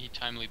 Oh, he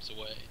time leaps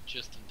away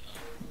just in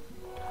time.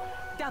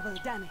 Double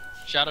damage.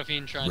 Shadow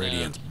Fiend trying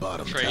Radiant's to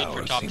bottom trade for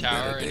tower's top seen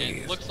tower, better and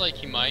days. it looks like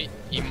he might.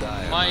 He Dire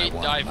might might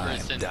die want for mine.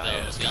 his sins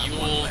Dire's though. got The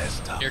one Yule, less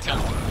top here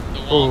comes tower. the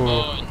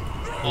Wombo, and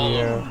all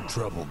Yeah. over.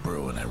 Trouble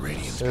brewing at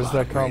Radiant's There's bottom.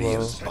 that combo.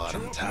 Radiant's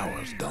bottom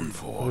tower's done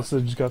for.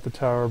 Visage got the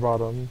tower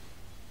bottom.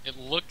 It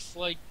looks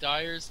like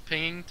Dire's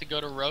pinging to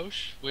go to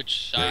Roche,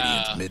 which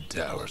Radiant's mid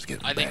tower's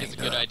getting I think it's a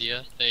banged good up.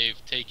 idea.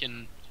 They've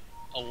taken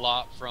a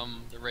lot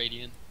from the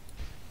Radiant.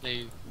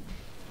 They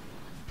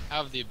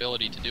have the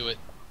ability to do it,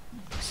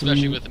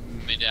 especially with a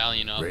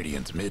medallion up.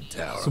 Radiant's mid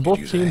tower. So could both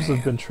use a teams have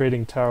hand. been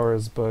trading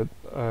towers, but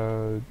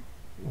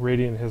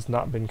Radiant has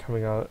not been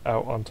coming out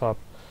on top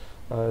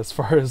as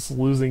far as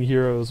losing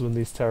heroes when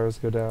these towers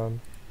go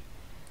down.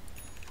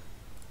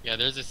 Yeah,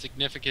 there's a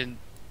significant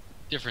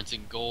difference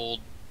in gold.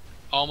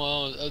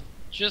 Almost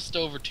just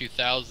over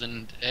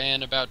 2,000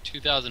 and about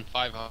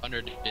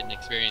 2,500 in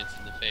experience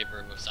in the favor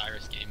of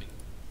Osiris Gaming.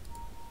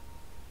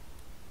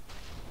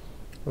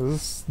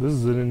 This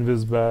is an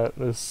invis bat.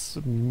 This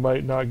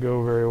might not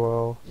go very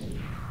well.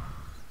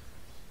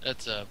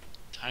 That's a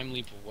time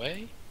leap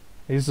away.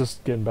 He's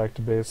just getting back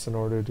to base in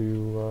order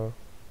to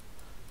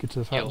get to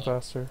the fountain Heal up.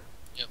 faster.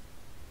 Yep.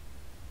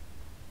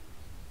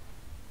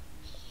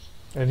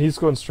 And he's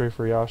going straight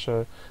for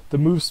Yasha. The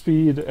move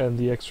speed and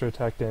the extra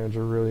attack damage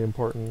are really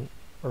important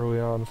early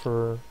on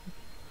for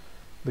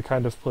the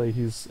kind of play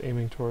he's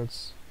aiming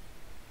towards.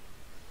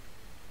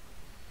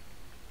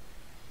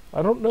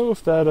 I don't know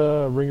if that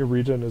Ring of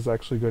Regen is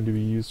actually going to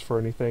be used for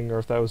anything, or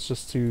if that was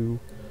just to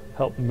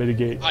help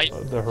mitigate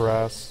the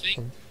harass.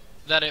 think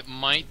that it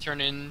might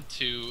turn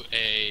into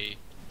a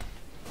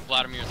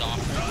Vladimir's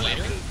offer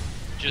later,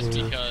 just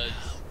because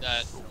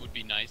that would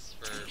be nice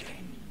for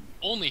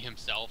only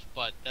himself,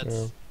 but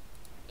that's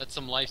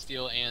some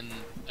lifesteal and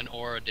an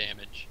aura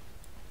damage.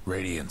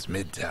 Radiant's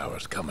mid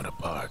tower's coming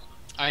apart.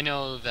 I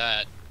know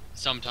that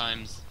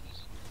sometimes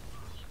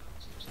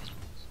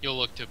you'll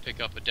look to pick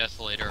up a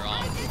Desolator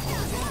on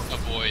a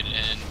Void,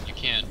 and you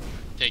can't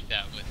take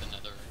that with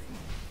another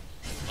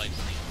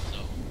lifesteal, so...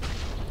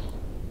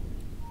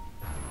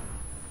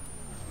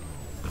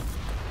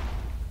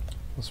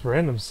 Those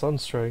random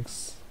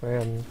sunstrikes,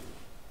 man.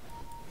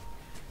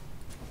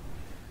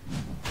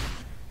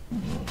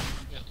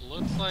 It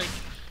looks like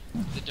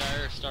the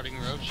Dire starting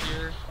Roach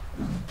here.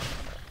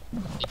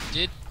 It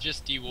did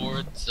just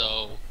deward,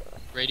 so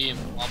Radiant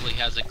probably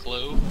has a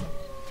clue.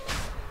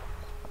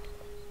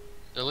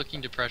 They're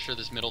looking to pressure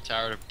this middle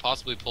tower to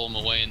possibly pull him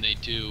away, and they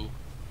do.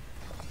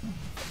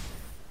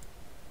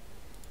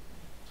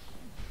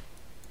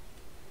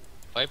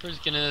 Viper's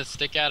gonna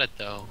stick at it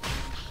though.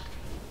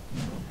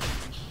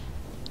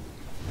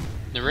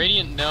 The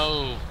Radiant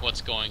know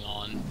what's going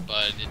on,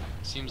 but it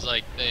seems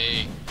like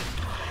they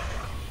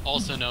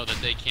also know that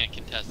they can't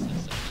contest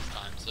this at this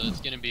time, so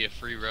it's gonna be a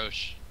free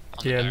Roche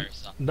on the Dire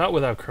side. Not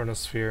without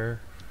Chronosphere.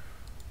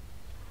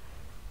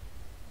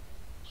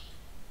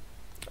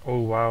 Oh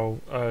wow,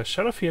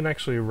 Shadow Fiend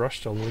actually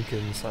rushed a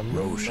Lincoln, so I'm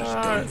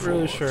not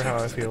really sure how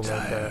I feel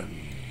about that.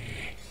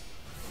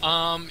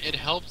 It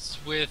helps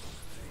with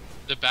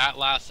the Bat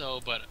Lasso,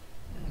 but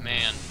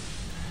man,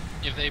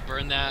 if they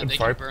burn that, they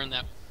can burn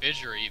that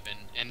Fissure even,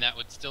 and that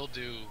would still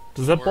do.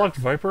 Does that block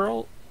Viper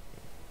ult?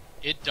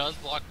 It does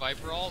block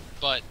Viper ult,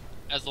 but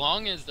as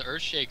long as the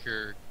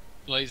Earthshaker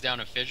lays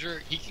down a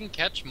Fissure, he can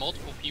catch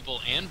multiple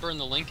people and burn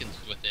the Lincolns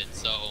with it,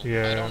 so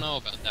I don't know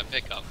about that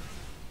pickup.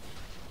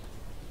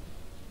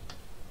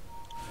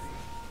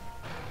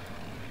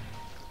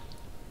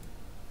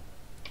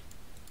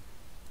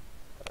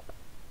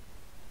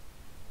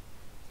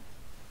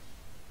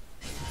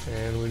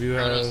 And we do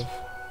have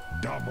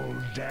double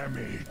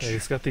damage. Yeah,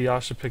 he's got the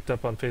Yasha picked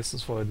up on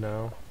Faceless Void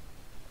now.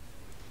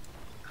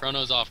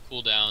 Chrono's off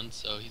cooldown,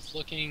 so he's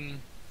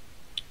looking.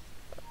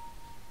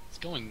 It's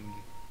going.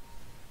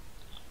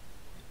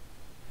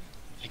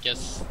 I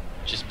guess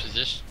just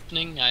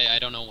positioning. I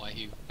don't know why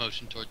he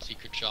motioned towards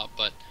Secret Shop,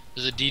 but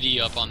there's a DD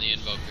up on the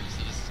Invoker,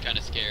 so this is kind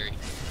of scary.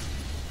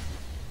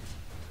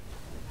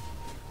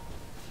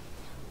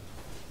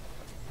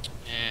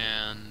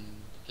 And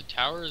the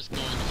tower is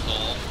going to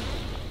fall.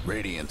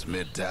 Radiant's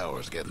mid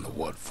tower's getting the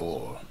what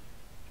for.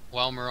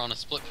 While on a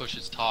split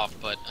pushes top,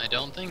 but I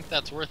don't think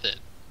that's worth it.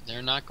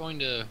 They're not going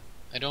to.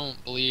 I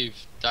don't believe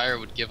Dire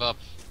would give up.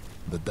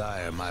 The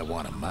Dire might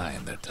want to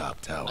mine their top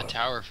tower. A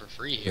tower for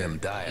free here. Them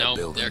Dire nope,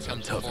 there buildings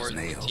comes are the tough as fort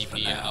with nails for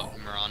TP now. out,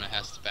 and Mirana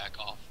has to back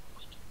off.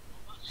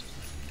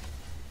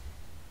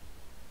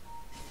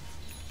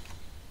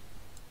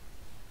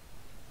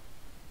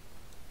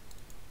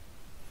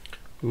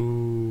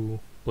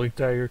 Ooh, Blink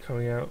Dagger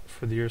coming out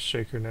for the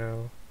Earthshaker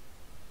now.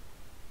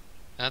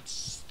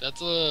 It's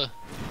a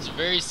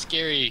very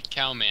scary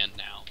Cowman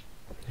now.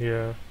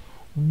 Yeah.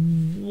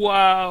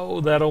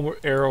 Wow, that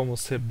arrow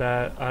almost hit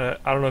Bat. I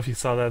don't know if you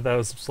saw that. That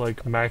was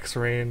like max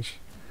range.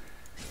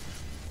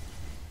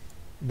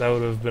 That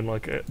would have been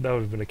like that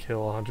would have been a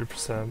kill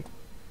 100%.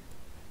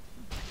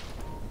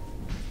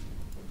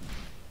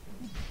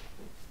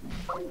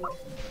 Yeah,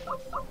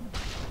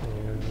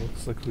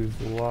 looks like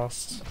we've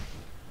lost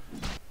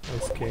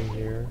this game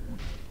here.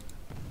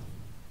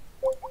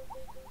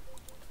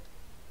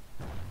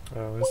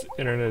 Oh, his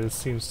internet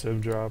seems to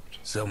have dropped.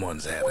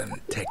 Someone's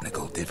having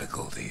technical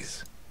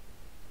difficulties.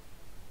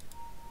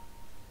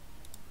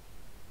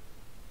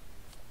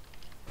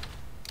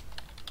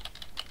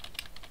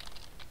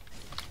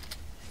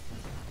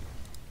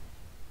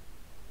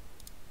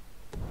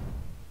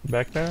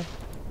 Back now?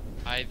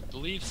 I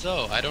believe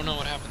so. I don't know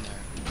what happened there.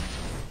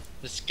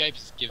 The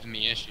Skype's giving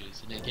me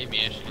issues, and it gave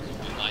me issues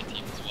with my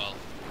team as well.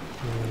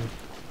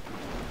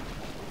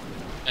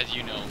 As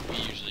you know, we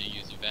usually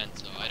use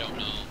events, so I don't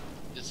know.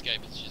 This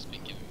Skype has just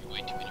been giving me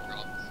way too many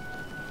problems.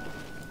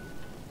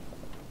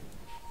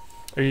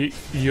 Are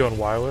you on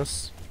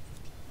wireless?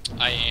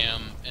 I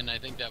am, and I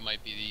think that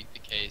might be the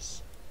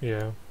case.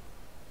 Yeah.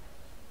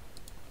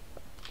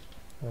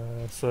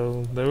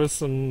 So there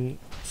was a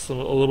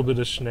little bit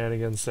of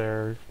shenanigans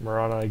there.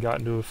 Mirana got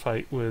into a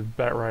fight with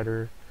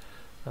Batrider,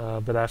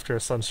 but after a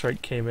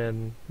Sunstrike came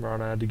in,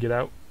 Mirana had to get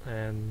out,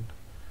 and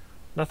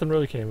nothing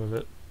really came of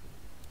it.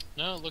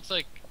 No, it looks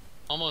like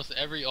almost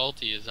every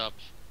ulti is up,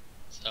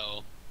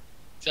 so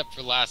except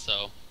for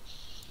Lasso.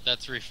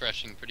 That's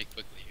refreshing pretty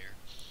quickly here.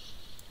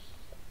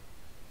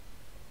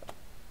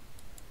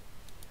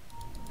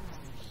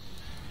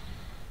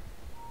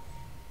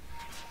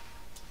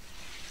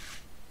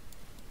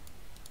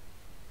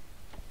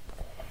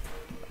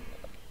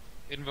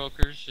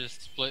 Invokers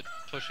just split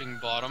pushing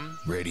bottom.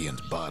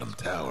 Radiant's bottom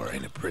tower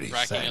ain't a pretty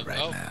sight Up. right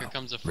oh, now. here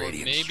comes a fort.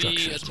 Radiant Maybe a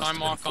structures must time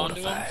have been walk onto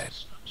him. fortified.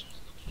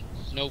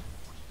 Nope.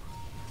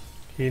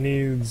 He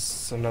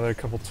needs another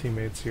couple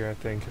teammates here, I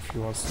think, if he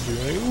wants to do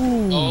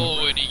anything. Ooh.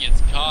 Oh, and he gets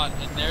caught,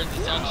 and there's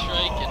the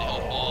Sunstrike, and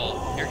he'll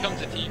fall. Here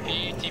comes a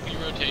TP.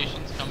 TP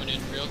rotation's coming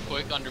in real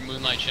quick under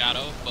Moonlight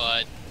Shadow,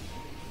 but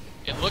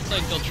it looks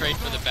like they'll trade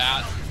for the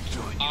bat.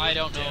 I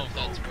don't know if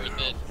that's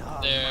worth it.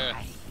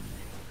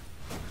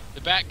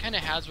 The bat kind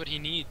of has what he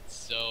needs,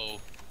 so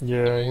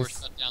Yeah, the more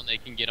shutdown they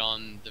can get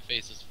on the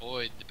Faceless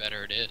Void, the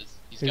better it is.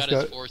 He's got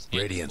his force and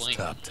his Radiant's blink.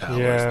 top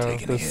tower is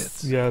taking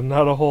hits. yeah,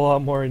 not a whole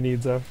lot more he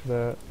needs after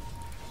that.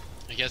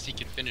 I guess he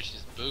could finish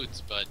his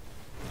boots, but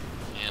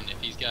man,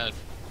 if he's got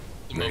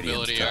the Radiant's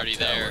mobility top already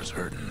there. tower's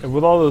hurting. And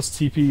with all those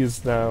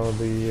TPs now,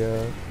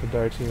 the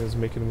Dire team is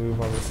making a move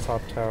on this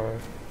top tower.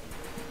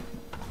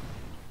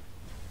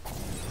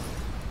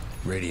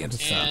 Radiant's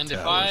top And if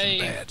tower's in I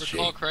bad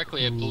recall shape.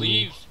 correctly, I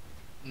believe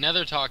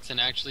Nether Toxin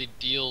actually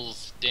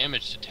deals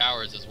damage to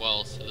towers as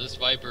well, so this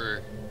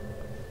Viper...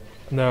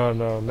 No,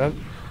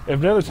 if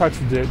Nether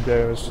Toxin did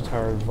damage to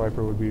tower,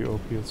 Viper would be OP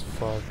as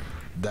fuck.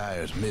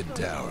 Dire's mid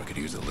tower could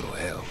use a little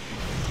help.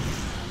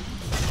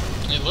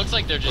 It looks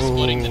like they're just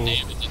splitting the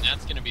damage, and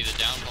that's going to be the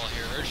downfall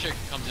here.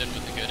 Earthshaker comes in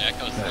with a good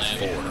Echo That's Slam.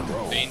 4 in a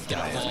row. Bane's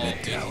going to Dire's fall,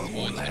 mid tower Faceless won't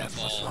Void's going to last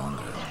much fall.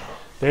 longer.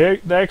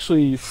 They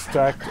actually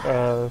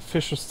stacked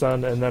Fisher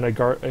Stun and then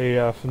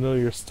a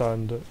familiar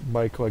stunned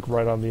Mike like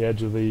right on the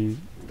edge of the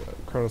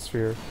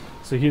Chronosphere.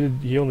 So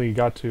he only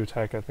got to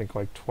attack I think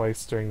like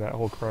twice during that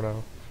whole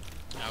chrono.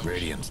 Ouch.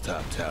 Radiant's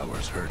top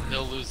tower's hurting.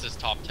 They'll lose this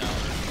top tower.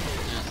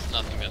 There's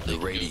nothing that they The can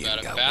do Radiant about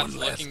it. got Bat's one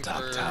less looking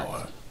top for...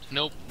 tower.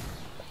 Nope.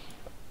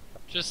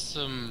 Just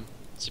some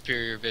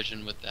superior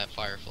vision with that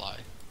Firefly.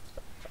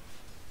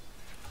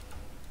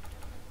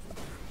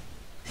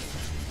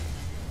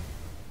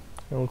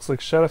 It looks like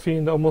Shadow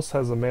Fiend almost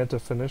has a Manta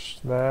finish.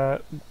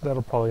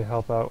 That'll probably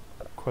help out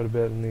quite a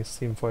bit in these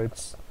team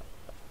fights.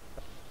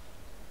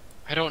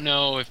 I don't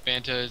know if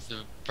Banta is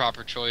the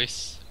proper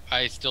choice.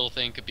 I still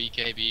think a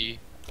BKB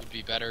would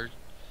be better.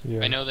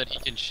 Yeah. I know that he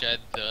can shed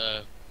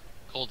the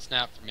Cold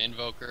Snap from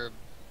Invoker,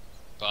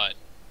 but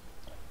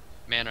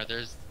man,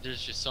 there's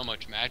just so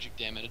much magic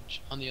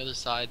damage on the other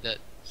side that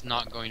it's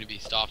not going to be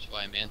stopped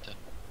by a Manta.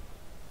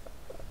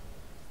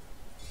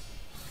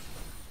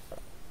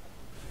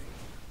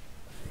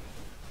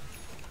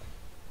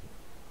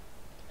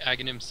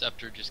 Aghanim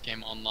Scepter just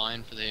came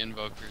online for the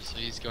Invoker, so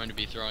he's going to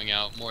be throwing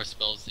out more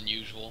spells than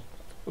usual.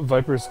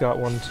 Viper's got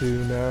one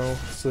too now,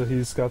 so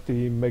he's got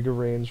the Mega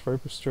Range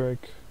Viper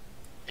Strike.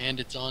 And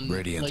it's on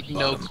Radiant's like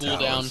no bottom cooldown,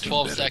 tower's seen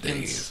 12 better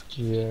seconds. days.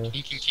 Yeah.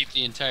 He can keep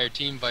the entire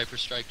team Viper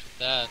Striked with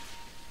that.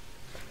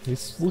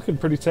 He's looking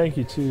pretty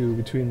tanky too,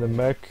 between the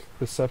mech,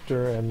 the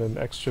scepter, and an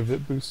extra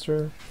Vit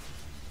booster.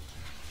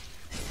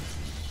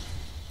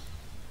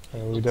 We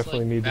Looks definitely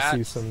like need to see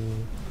Bats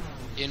some...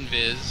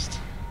 Invised.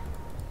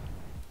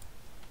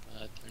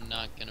 But they're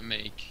not gonna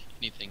make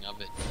anything of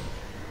it.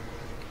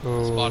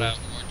 Spot out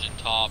orange at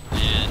top,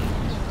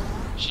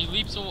 and she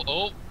leaps away.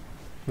 Oh!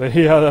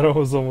 Yeah, that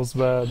was almost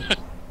bad.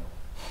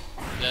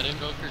 That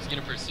Invoker's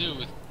gonna pursue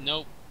with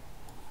nope.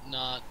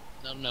 Not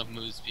enough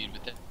move speed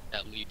with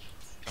that leap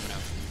coming out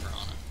from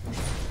Piranha.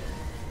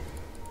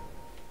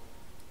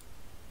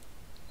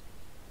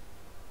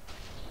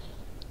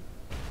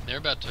 They're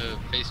about to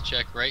face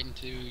check right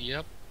into,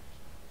 yep.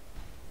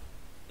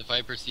 The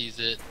Viper sees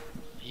it.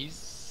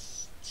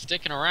 He's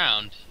sticking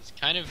around. He's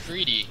kind of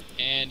greedy,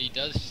 and he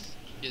does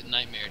get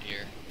nightmared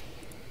here.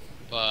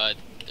 But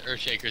the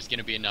Earthshaker is going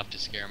to be enough to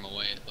scare him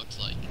away, it looks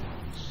like.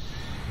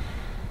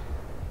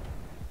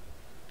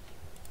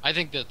 I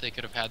think that they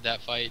could have had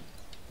that fight,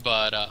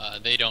 but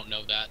they don't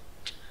know that.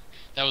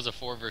 That was a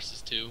 4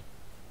 versus 2,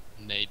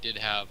 and they did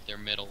have their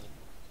middle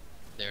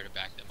there to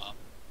back them up.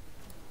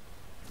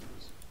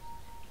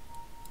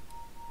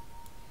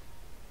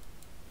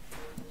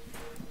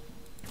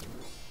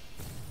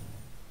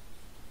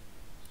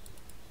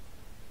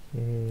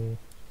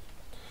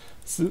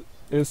 So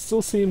it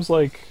still seems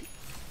like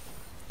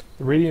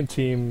the Radiant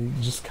team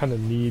just kind of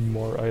need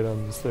more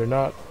items. They're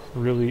not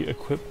really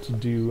equipped to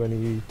do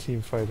any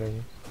team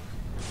fighting.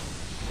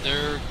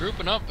 They're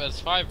grouping up as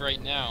 5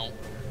 right now.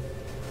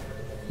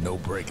 No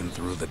breaking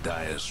through the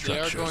dire They are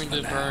structures going for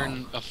to now.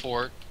 burn a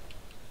fort.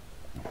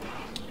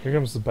 Here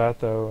comes the bat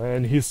though,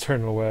 and he's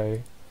turning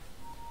away.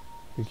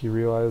 I think he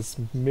realized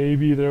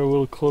maybe they're a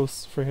little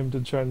close for him to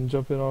try and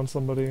jump in on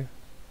somebody.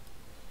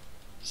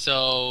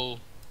 So,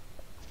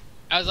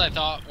 as I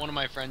thought, one of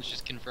my friends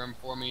just confirmed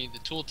for me, the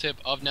tooltip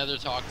of Nether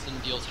Toxin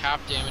deals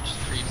half damage to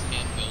creeps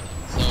and buildings.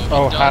 So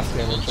Oh, it half does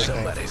damage, deal- okay.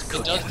 Somebody's It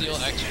cooking. does deal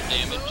extra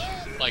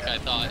damage, like I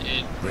thought.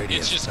 It's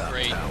Radiant's just top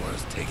great.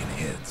 tower's taking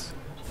hits.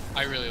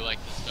 I really like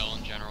this spell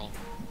in general.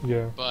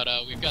 Yeah. But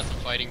we've got some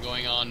fighting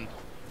going on.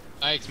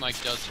 IX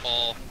Mike does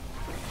fall.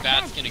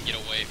 Bat's gonna get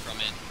away from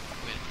it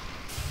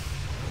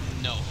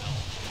with no help.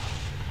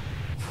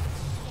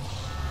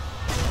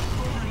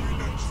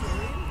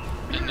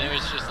 And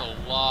there's just a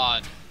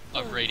lot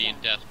of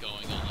Radiant Death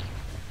going on.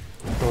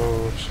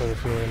 Oh, Shadow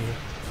Fiend.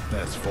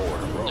 That's 4 in a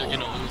row. They're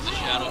gonna lose the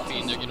Shadow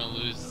Fiend, they're gonna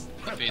lose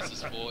the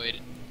Faceless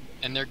Void,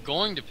 and they're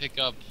going to pick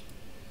up...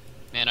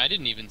 Man, I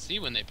didn't even see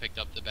when they picked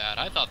up the Bat.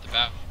 I thought the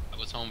Bat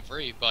was home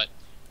free, but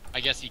I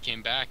guess he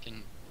came back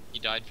and he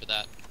died for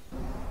that.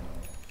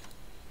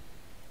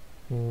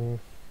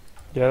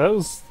 Yeah, that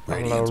was, I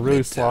don't know, Radiant's really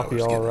mid sloppy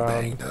tower's all getting around.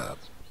 banged up.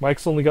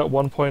 Mike's only got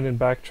 1 point in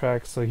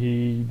backtrack, so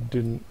he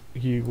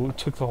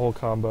took the whole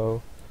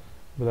combo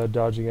without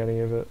dodging any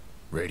of it.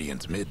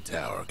 Radiant's mid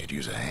tower could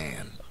use a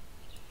hand.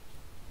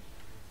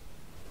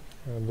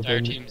 But Our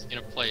then, team's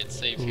gonna play it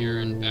safe here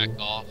and back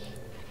off.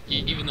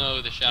 Even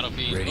though the Shadow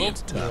Fiend...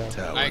 Radiant's top yeah.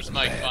 tower Max is in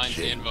Mike bad finds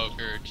the shape.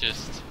 Invoker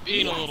just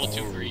being a little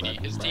too greedy.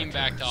 His team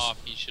backed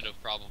off, he should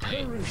have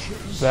probably...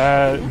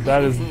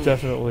 that is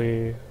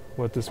definitely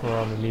what this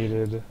Marauder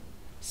needed.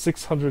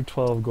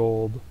 612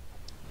 gold.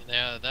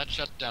 Yeah, that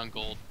shut down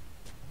gold.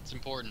 It's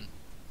important.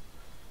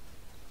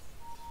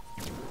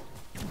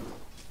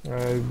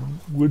 I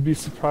would be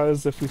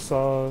surprised if we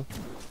saw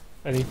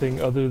anything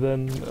other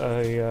than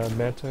a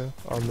Manta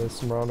on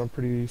this Marauder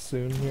pretty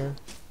soon here.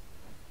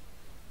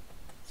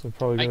 So we're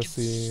probably I gonna could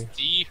see...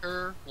 see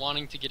her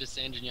wanting to get a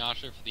Sanjin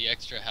Yasha for the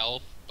extra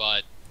health,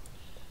 but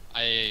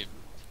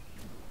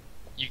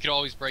you could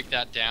always break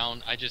that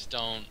down. I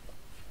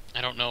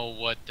don't know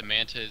what the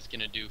Manta is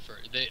gonna do for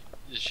the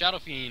Shadow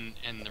Fiend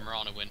and the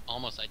Mirana went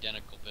almost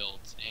identical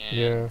builds, and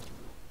Yeah.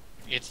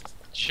 it's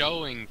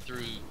showing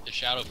through the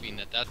Shadow Fiend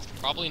that that's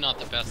probably not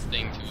the best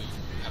thing to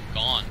have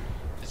gone,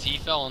 because he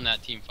fell in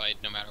that team fight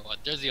no matter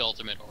what. There's the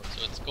ultimate orb,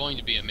 so it's going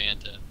to be a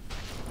Manta.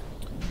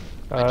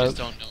 I just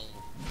don't know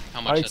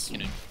how much that's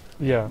gonna do.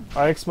 Yeah,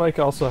 IX Mike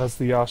also has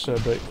the Yasha,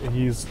 but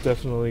he's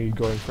definitely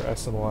going for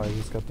SNY.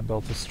 He's got the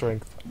Belt of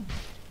Strength.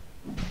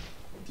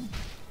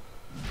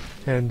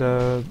 And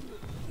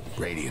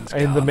Radiant's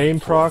the gone main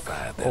and proc,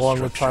 fortified their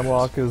along with Time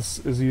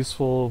structures. Lock, is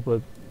useful,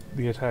 but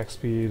the attack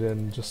speed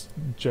and just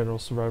general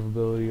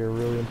survivability are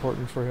really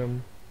important for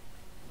him.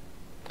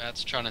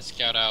 Bat's trying to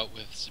scout out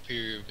with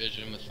superior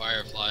vision with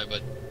Firefly,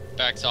 but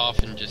backs off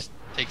and just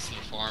takes the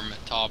farm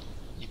at top.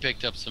 He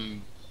picked up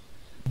some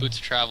boots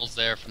of travels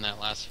there from that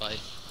last fight.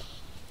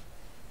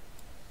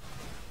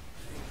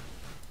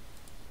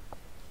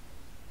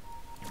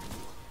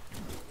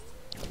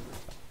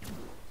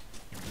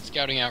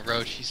 Scouting out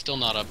Roach, he's still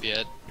not up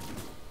yet.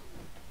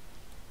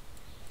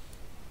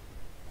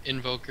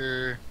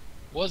 Invoker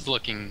was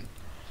looking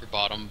for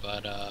bottom,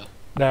 but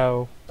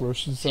Now,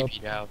 Rosh is up.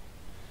 TP'd out.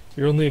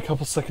 You're only a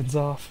couple seconds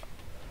off.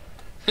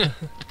 Well,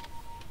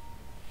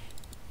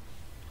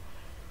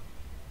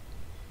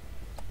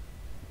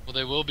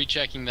 they will be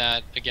checking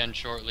that again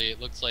shortly. It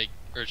looks like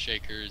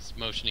Earthshaker's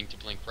motioning to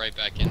blink right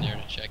back in there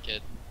to check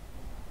it.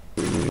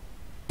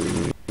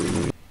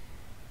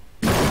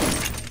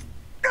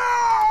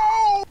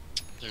 No!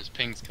 There's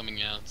pings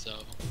coming out, so...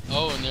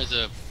 Oh, and there's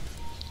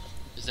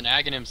an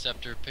Aghanim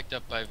Scepter picked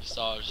up by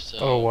Visage, so...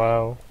 Oh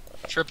wow.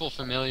 Triple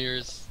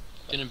Familiars.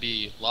 Gonna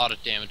be a lot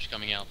of damage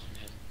coming out from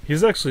him.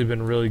 He's actually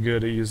been really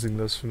good at using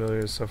those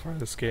familiars so far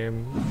this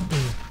game.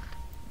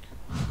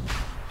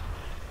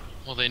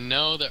 Well, they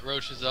know that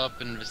Roche is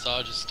up and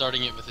Visage is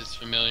starting it with his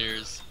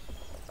Familiars.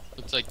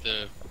 Looks like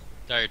the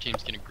Dire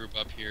team's gonna group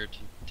up here to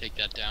take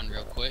that down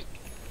real quick.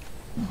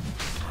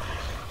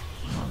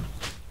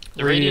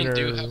 The Radiant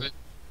do have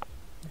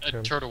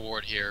a Turtle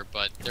Ward here,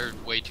 but they're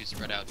way too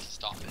spread out to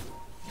stop it.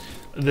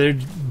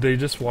 They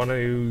just want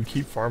to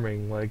keep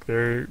farming. Like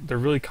they're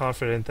really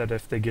confident that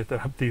if they get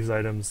up these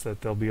items,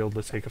 that they'll be able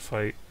to take a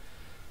fight,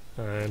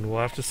 and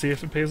we'll have to see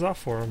if it pays off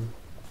for them.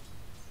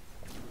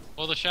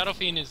 Well, the Shadow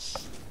Fiend is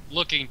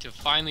looking to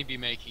finally be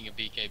making a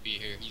BKB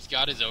here. He's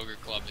got his Ogre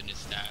Club in his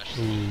stash.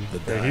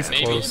 Yeah, he's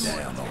close.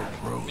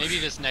 Maybe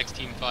this next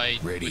team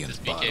fight with this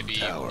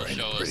BKB will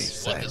show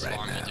us what this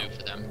farm will do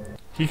for them.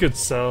 He could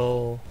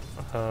sell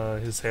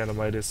his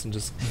Hanamitis and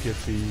just get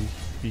the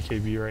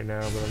BKB right now,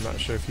 but I'm not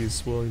sure if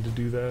he's willing to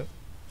do that.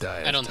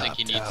 I don't think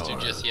he needs to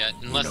just yet,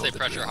 unless they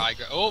pressure high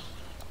ground. Oh!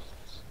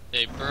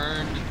 They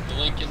burned the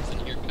Lincolns,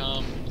 and here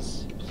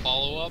comes the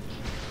follow-up.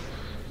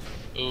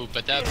 Ooh,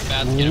 but that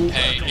bat's gonna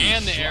pay.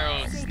 And the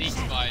arrow sneaks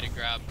by to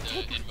grab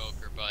the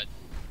Invoker, but...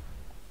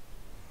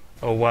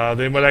 Oh wow,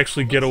 they might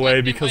actually get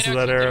away because of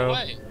that arrow.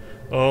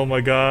 Oh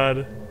my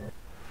god.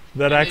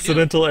 That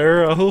accidental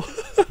arrow.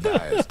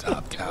 Dire's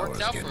top It tower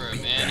worked out for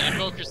him, man.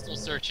 Invoker's still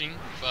searching,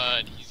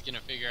 but he's gonna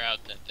figure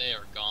out that they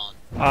are gone.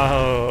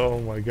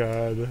 Oh my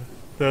god.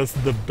 That's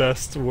the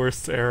best,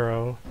 worst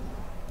arrow.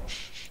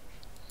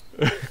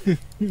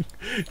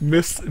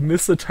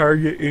 miss a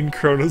target in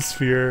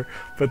Chronosphere,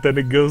 but then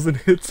it goes and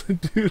hits a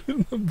dude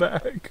in the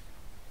back.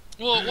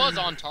 Well, it was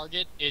on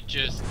target, the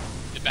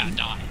bat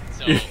died,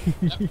 so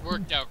that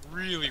worked out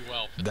really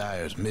well for them.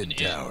 Dire's mid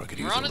tower could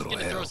use a Mirana's little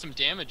gonna throw help. some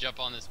damage up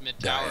on this mid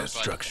tower, Dire's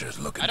but structure's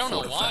looking I don't know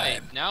why.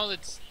 fortified. Now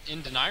it's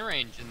in deny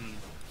range, and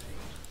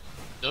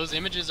those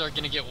images are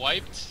gonna get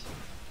wiped,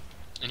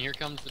 and here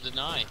comes the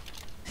deny.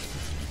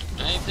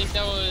 I think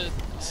that was...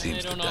 I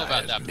don't know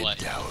about that play. Mid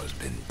tower's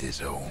been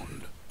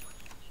disowned.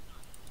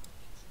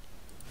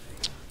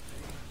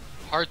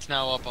 Heart's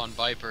now up on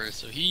Viper,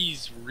 so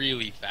he's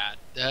really fat.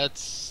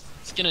 It's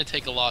gonna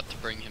take a lot to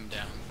bring him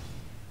down.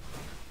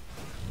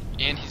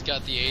 And he's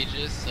got the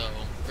Aegis, so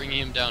bringing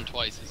him down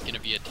twice is gonna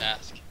be a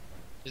task.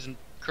 His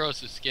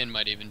corrosive skin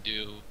might even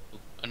do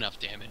enough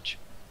damage.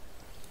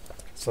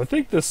 So I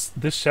think this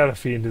Shadow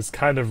Fiend is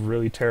kind of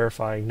really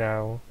terrifying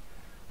now.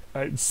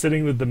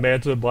 sitting with the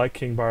Manta, Black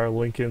King Bar,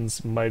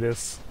 Lincoln's,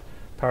 Midas,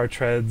 Power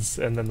Treads,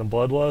 and then the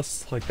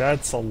Bloodlust, like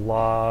that's a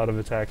lot of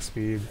attack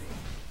speed.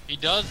 He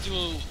does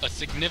do a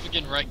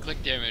significant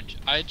right-click damage.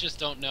 I just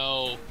don't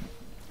know.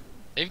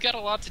 They've got a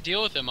lot to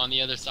deal with him on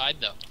the other side,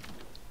 though.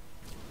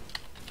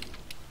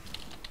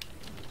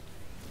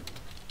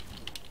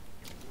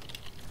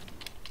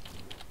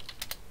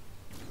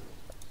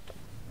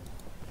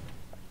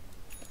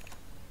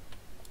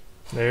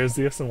 There's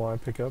the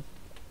SNY pickup.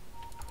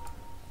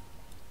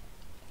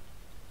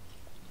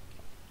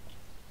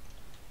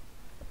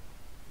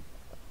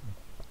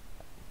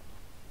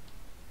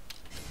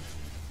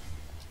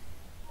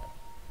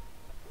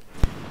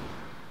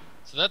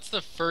 So that's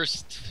the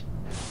first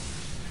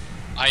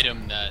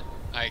item that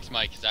IX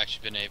Mike has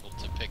actually been able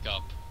to pick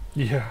up.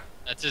 Yeah.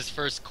 That's his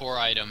first core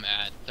item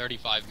at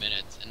 35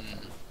 minutes, and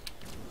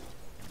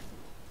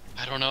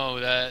I don't know,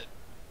 that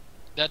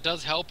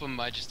does help him.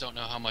 I just don't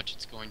know how much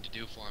it's going to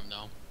do for him,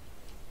 though.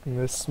 And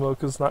this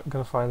smoke is not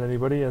going to find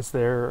anybody as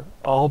they're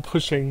all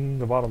pushing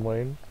the bottom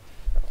lane.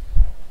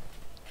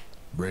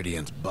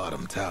 Radiant's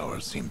bottom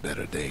towers seen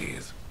better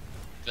days.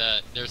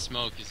 That their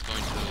smoke is going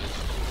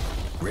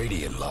to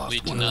Radiant lost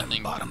lead to one of them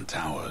nothing. bottom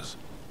towers.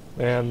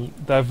 And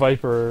that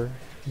Viper,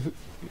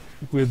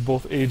 with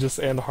both Aegis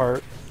and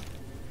Heart.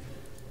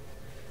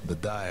 The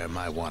Dire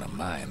might want to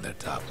mine their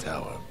top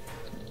tower.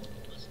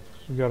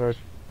 We got our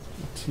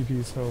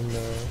TP's home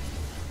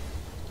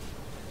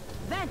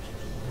now.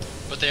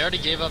 But they already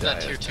gave up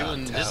that tier Dire's 2,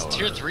 and top this tower,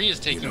 tier 3 is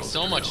you taking know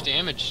so the much drill.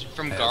 damage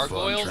from Have fun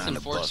gargoyles trying and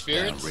to Forge bust down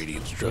Spirits.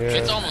 Radiant structure Yeah.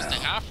 It's almost now.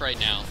 to half right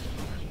now.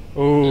 There's a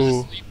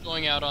Oh, sleep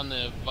going out on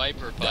the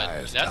Viper, but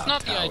Dire's that's top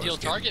not the tower's ideal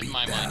getting target in beat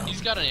my mind. down. He's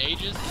got an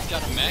Aegis, he's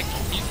got a mech,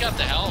 he's got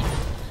the health.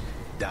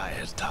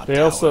 Dire's top they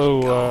tower's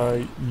also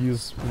gone.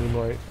 use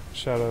Moonlight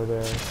Shadow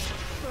there. An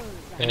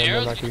And they're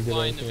arrow's not gonna gonna get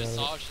find the anything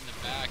out of it. Visage in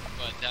the back,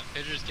 but that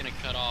Fissure's gonna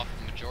cut off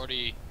the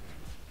majority.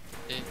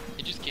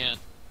 It just can't.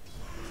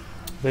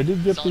 They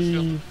did get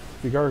Visage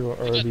the Gargoyle,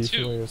 or got the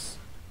two. Familius.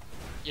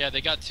 Yeah, they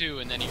got 2,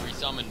 and then he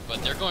resummoned,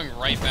 but they're going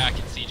right back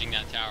and sieging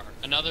that tower.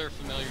 Another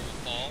familiar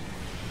will fall.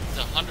 It's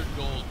 100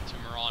 gold to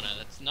Mirana.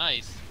 That's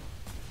nice.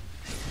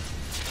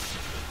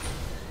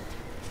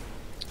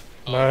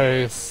 Oh,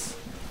 Nice.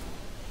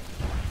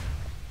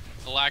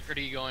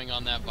 Alacrity going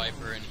on that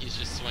Viper, and he's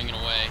just swinging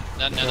away.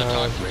 That Nether Yeah.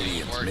 Toxin doesn't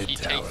Radiant's work. He mid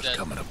takes tower's that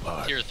coming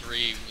apart. tier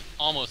 3 with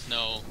almost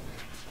no.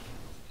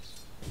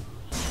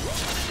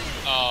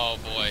 Oh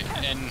boy,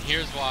 and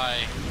here's why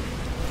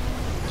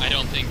I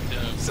don't think the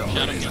Shadow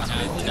Somebody's King's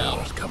had mid enough.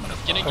 tower's coming He's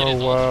gonna apart. get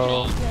his Oh, wow.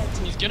 ultimate off.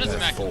 He's gonna That's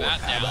smack the 4.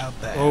 bat How down.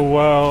 about that? Oh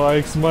wow,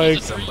 Ike's Mike.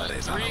 It's a three,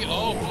 Somebody's on a oh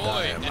roll. boy,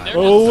 Dire and might they're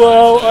Oh, just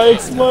wow, there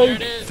Ike's it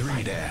Mike. is.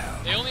 3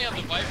 down. They only have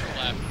the Viper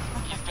left.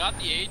 He's got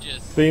the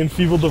Aegis. They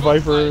enfeebled the He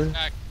goes Viper.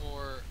 back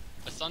for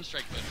a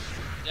Sunstrike, but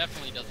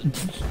definitely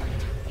doesn't.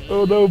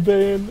 Oh no,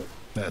 Bane.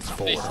 That's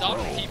 4 They in a stopped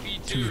row. the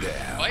TP 2 too.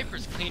 down.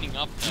 Viper's cleaning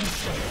up though.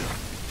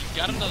 He's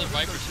got another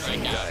Viper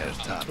strike Dire's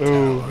out. top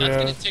Oh, tower. That's yeah.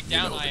 gonna tick You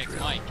down know the IX drill.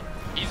 Mike.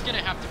 He's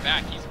gonna have to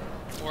back.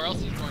 Or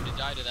else he's going to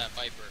die to that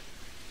Viper.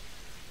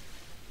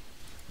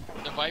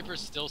 The Viper's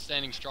still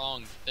standing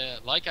strong.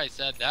 Like I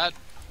said,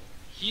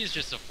 he is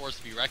just a force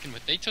to be reckoned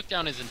with. They took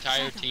down his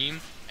entire team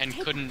and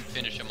couldn't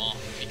finish him off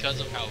because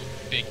of how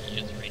big he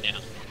is right now.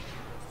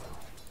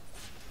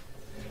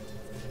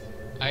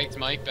 IX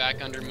Mike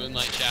back under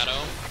Moonlight Shadow.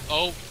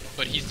 Oh,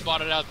 but he's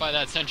spotted out by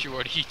that sentry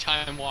ward. He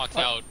time walks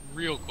out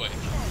real quick.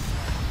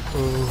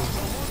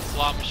 Oh,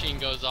 Slot machine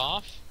goes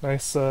off.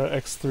 nice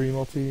X3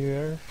 multi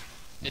there.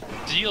 It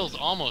deals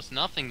almost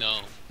nothing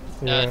though.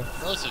 Yeah. That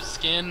corrosive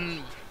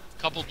skin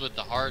coupled with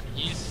the heart,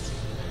 he's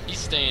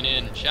staying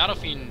in. Shadow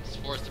Fiend's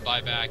forced to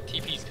buy back.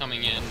 TP's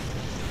coming in.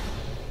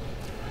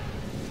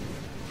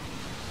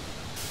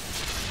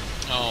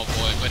 Oh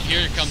boy, but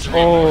here comes the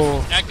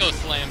reinforcement. Echo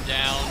slam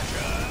down.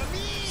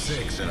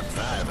 6 and a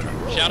 5 in a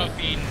row. Shadow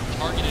Fiend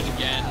targeted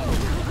again.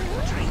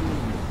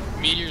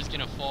 Meteor's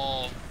gonna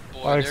fall.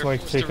 Boy, Ike's they're Mike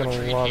forced to taking a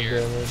retreat lot of here.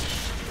 damage.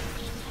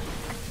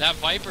 That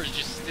Viper's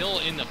just still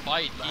in the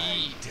fight.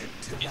 He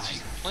is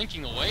just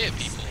plinking away at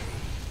people.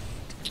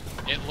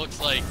 It looks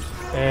like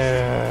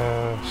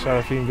And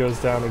Shadow Fiend goes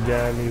down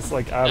again. He's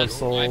like out of that's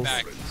souls.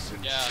 buyback.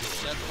 Yeah,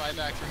 that's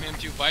buyback from him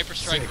too. Viper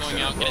strike going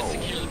out, gonna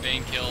secure the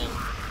Bane kill.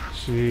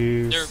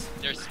 Jeez.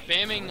 They're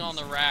spamming on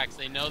the racks.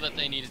 They know that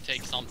they need to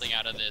take something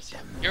out of this.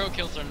 Hero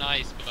kills are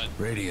nice, but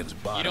Radiant's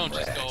bottom don't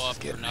just go racks up is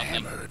for getting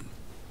nothing. hammered.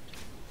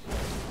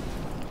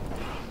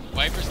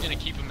 Viper's gonna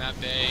keep him at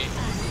bay.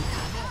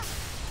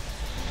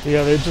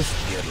 Yeah, they just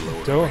Get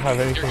low don't have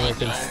radiant. anything that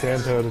can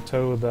stand toe to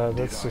toe with that.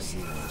 That's just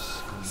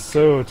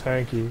so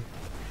tanky.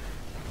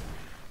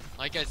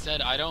 Like I said,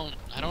 I don't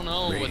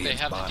know what they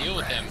Radiant's have to bottom deal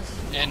with him.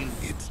 And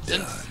It's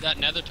since done. that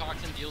Nether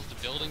Toxin deals to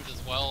buildings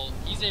as well,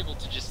 he's able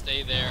to just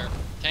stay there,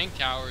 tank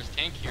towers,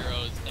 tank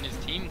heroes, and his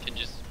team can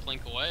just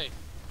plink away.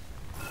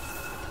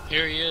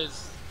 Here he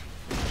is.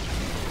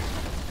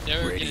 They're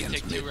gonna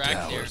Radiant's take 2 mid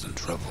racks here. tower's in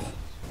trouble.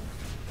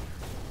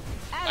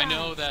 I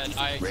know that IX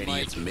Mike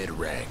Radiant's mid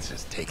racks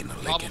is taking a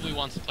probably licking.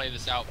 wants to play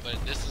this out, but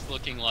this is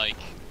looking like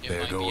it There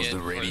might be goes it the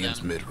for Radiant's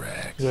them. mid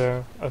racks.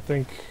 Yeah, I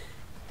think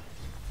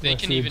They I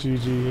can see a even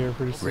GG here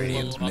pretty soon.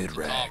 Radiant's up to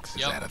mid-rax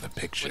top. is out of the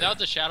picture. Without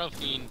the Shadow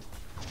Fiend,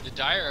 the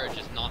Dire are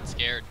just not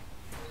scared.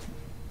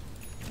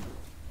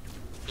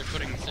 They're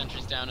putting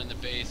sentries down in the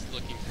base,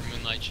 looking for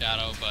Moonlight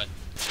Shadow, but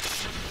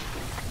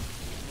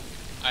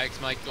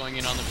IX Mike going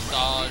in on the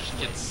Visage,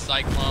 gets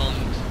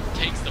cycloned,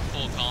 takes the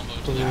full combo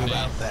to the How face.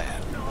 about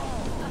that?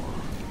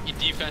 He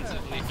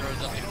defensively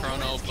throws up the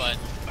Chrono, but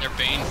their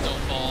Bane still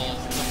falls.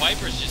 The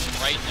Viper's just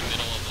right in the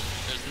middle of them.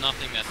 There's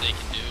nothing that they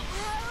can do.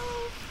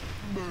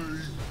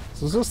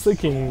 So I was just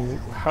thinking,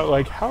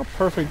 how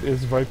perfect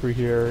is Viper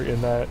here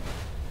in that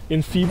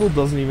Enfeebled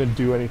doesn't even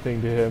do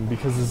anything to him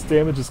because his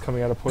damage is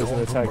coming out of Poison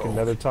Attack and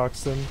Nether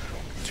Toxin,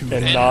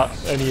 and not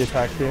any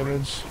attack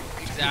damage.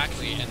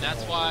 Exactly, and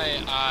that's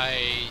why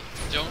I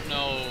don't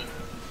know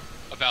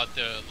about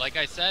the... Like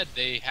I said,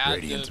 they had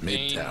Radiant's the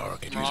Bane mid-tower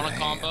could use a Mirana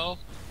hand. combo,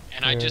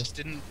 and I just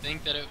didn't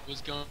think that it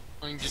was going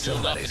to do enough,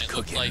 Somebody's and it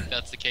looks cooking. like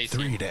that's the case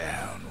 3 here.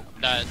 down.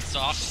 That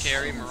soft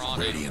carry Mirana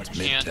Radiant's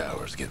can't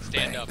mid-tower's getting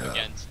stand banged up up.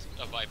 against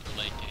a Viper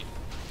late game.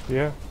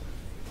 Yeah.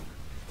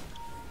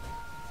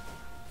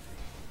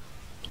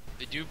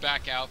 They do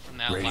back out from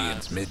that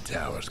Radiant's last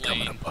mid-tower's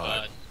coming lane,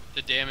 apart. but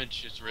the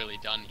damage is really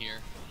done here.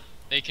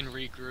 They can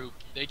regroup.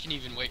 They can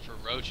even wait for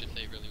Roach if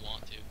they really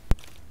want to.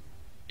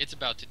 It's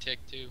about to tick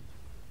too.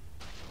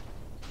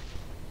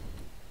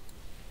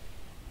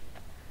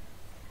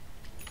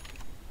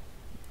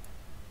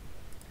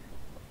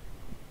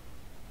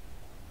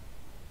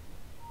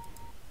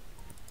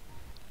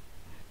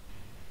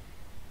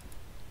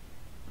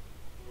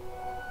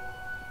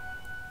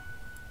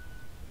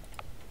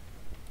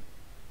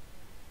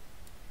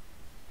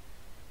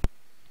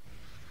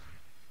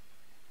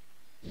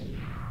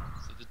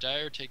 So the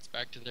Dire takes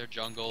back to their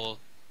jungle,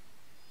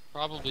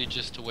 probably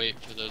just to wait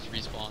for those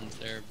respawns.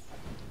 They're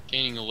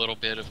gaining a little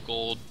bit of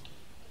gold.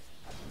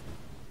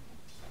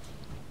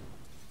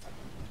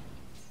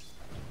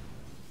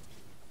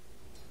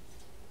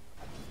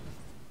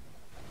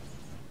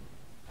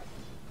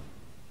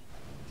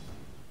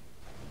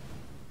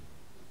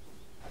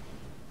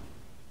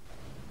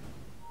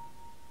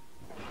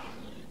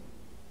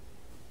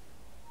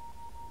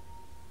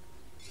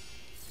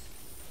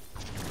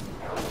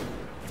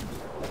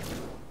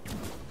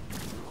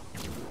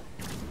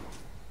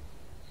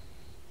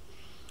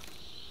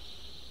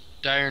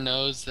 Dire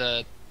knows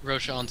that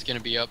Roshan's gonna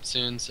be up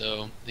soon,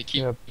 so they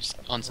keep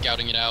on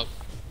scouting it out.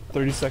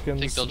 30 I seconds.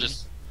 think they'll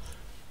just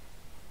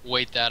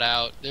wait that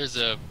out. There's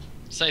a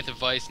Scythe of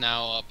Vice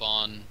now up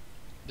on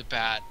the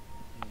bat.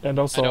 And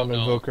also I on don't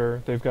know.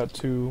 Invoker. They've got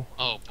 2.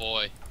 Oh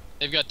boy.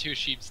 They've got 2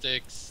 sheep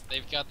sticks.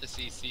 They've got the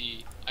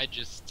CC. I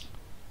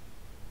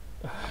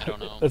don't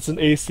know. It's an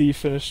AC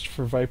finished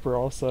for Viper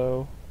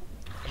also.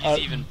 He's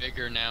even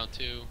bigger now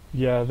too.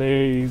 Yeah,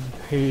 they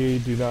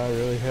do not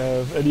really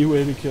have any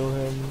way to kill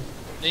him.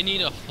 They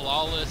need a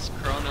flawless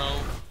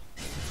Chrono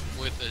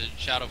with a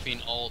Shadow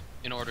Fiend ult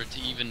in order to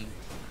even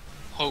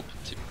hope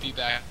to be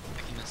back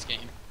in this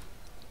game.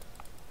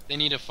 They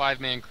need a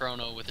 5-man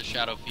Chrono with a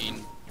Shadow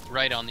Fiend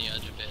right on the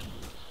edge of it.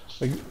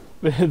 Like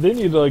they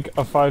need like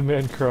a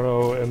 5-man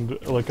Chrono and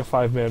like a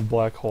 5-man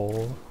Black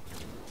Hole.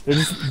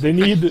 They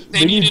need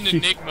they need an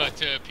Enigma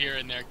to appear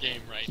in their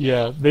game right now.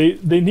 Yeah, they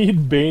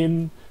need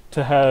Bane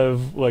to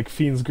have like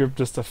Fiend's Grip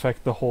just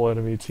affect the whole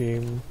enemy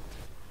team.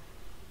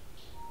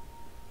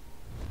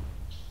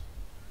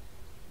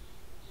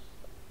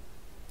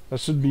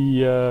 That should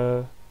be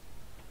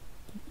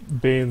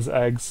Bane's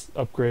Ags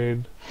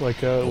upgrade,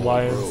 like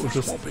Lions. It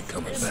just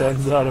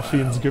sends out a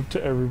Fiend's Grip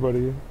to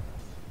everybody.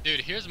 Dude,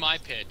 here's my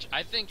pitch.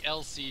 I think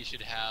LC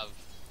should have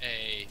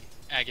a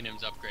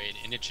Aghanim's upgrade,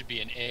 and it should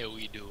be an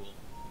AoE duel.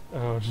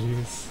 Oh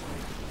jeez.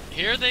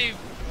 Here they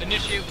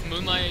initiate with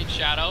Moonlight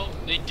Shadow.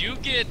 They do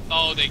get...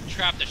 Oh, they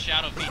trap the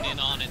Shadow Fiend in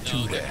on it,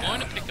 though. They're going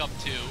to pick up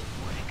 2.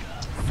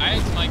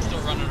 IX Mike's still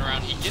running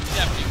around. He gets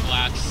Deafening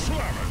Blast.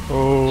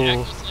 Oh. The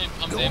Echo Slam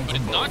comes in, but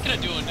it's not going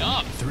to do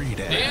enough. 3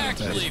 down. They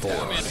actually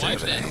 4-man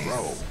wiped it.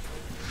 Row.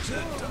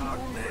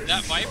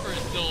 That Viper is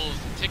still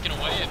ticking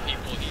away at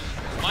people. He's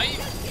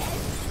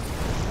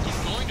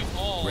going to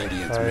fall.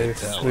 Radiant's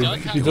Nice. mid-tower.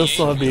 He does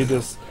still have the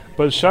Aegis,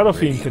 but Shadow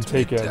Fiend can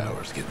take him.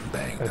 Mid-tower's getting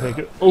banged I think.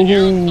 up.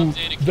 Oh,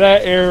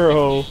 that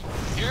arrow!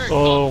 Here it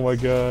Oh comes. my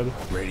god.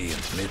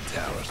 Radiant's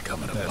mid-tower's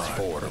coming apart.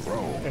 4 to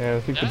row. And I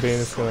think the Bane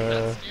is gonna.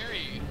 That's scary.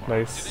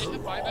 Nice. Do they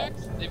have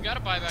buybacks? They've got a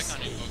buyback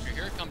on Invoker.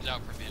 Here it comes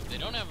out from him. They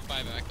don't have a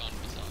buyback on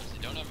Visage. They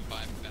don't have a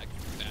buyback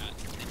on Bat.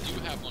 They do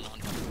have one on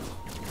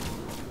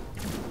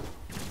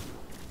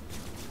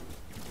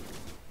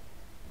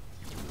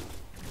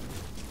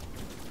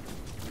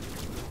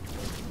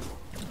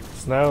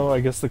So now I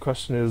guess the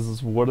question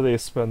is what do they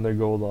spend their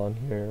gold on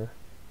here?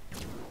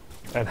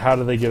 And how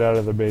do they get out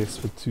of the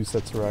base with 2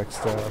 sets of racks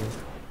down?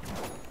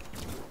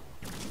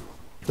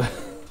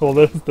 Well,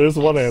 there's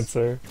one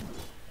answer.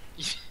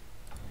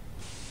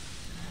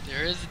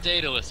 There is a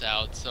Daedalus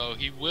out, so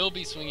he will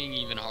be swinging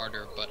even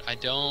harder, but I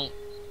don't...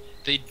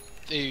 They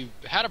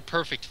had a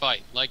perfect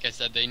fight. Like I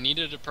said, they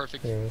needed a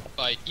perfect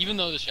fight. Even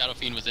though the Shadow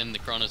Fiend was in the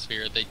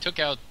Chronosphere, they took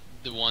out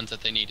the ones that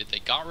they needed. They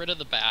got rid of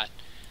the Bat.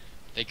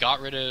 They got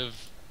rid of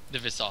the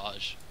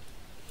Visage.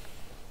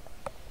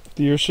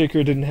 The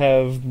Earthshaker didn't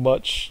have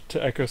much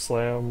to Echo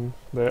Slam.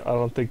 I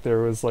don't think there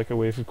was like a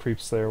wave of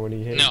creeps there when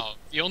he hit. No,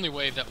 the only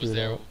wave that was Threw it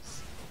there out.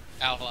 was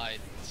allied,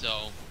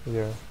 so...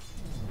 Yeah.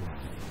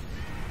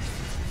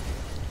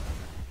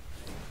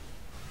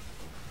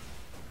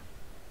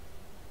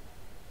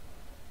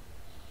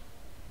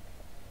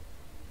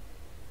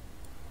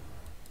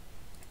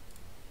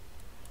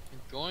 I'm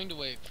going to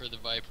wait for the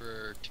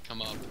Viper to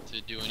come up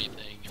to do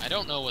anything. I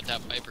don't know what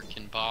that Viper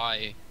can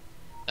buy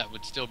that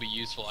would still be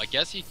useful. I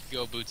guess he could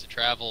go Boots of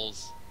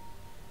Travels.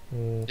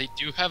 They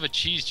do have a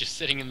cheese just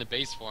sitting in the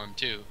base for him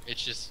too.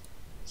 It's just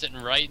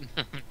sitting right in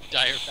the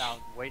Dire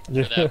Fountain waiting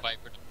for that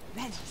Viper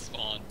to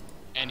spawn.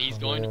 And he's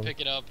going to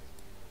pick it up.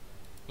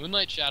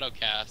 Moonlight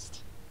Shadowcast.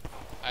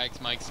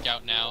 IX Mike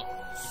scouting out.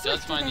 He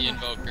does find the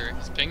Invoker.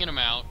 He's pinging him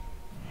out.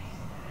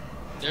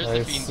 There's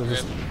the Fiend's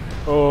Grip.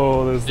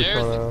 Oh, there's the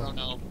There's the Chrono.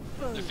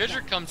 Chrono. The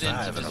Fissure comes in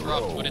to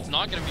disrupt, but it's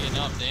not going to be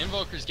enough. The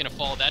Invoker's going to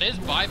fall. That is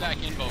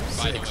buyback Invoker,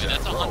 by the way.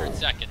 That's 100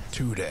 seconds.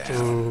 2 down.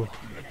 Ooh.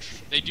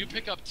 They do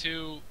pick up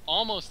 2,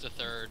 almost a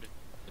third.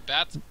 The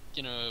Bat's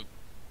going to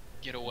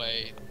get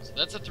away. So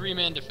that's a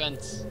 3-man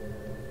defense.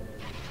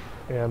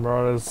 And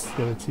Marana's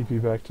gonna TP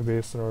back to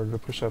base in order to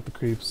push out the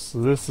creeps. So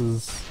this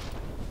is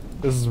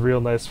real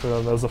nice for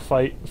them. That was a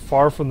fight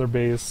far from their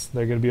base.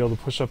 They're gonna be able to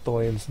push up the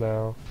lanes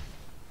now.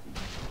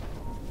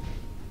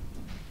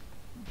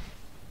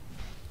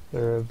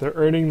 They're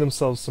earning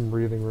themselves some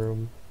breathing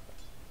room.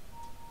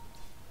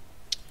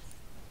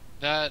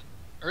 That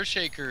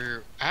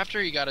Earthshaker, after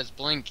he got his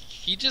blink,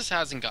 he just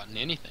hasn't gotten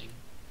anything.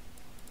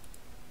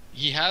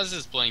 He has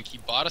his blink, he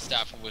bought a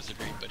Staff of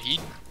Wizardry, but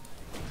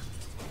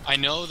I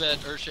know that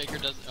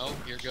Earthshaker doesn't... Oh,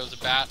 here goes a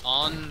Bat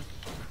on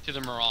to the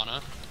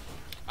Marana.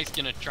 He's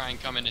gonna try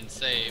and come in and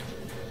save.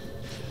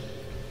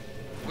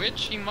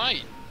 Which he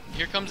might.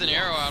 Here comes an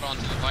arrow out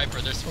onto the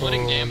Viper. They're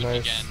splitting damage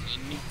nice. again.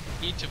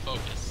 They need to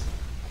focus.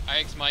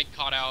 IX Mike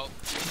caught out.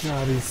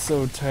 God, he's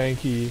so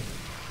tanky.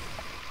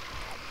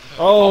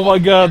 Oh my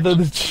god,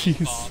 the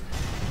cheese.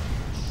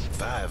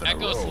 5 in a Echo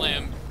row.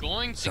 Slam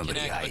going to Somebody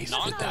connect, but iced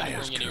not the going to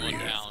Dyer's bring anyone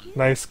courier. down.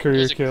 Nice courier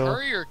There's a kill.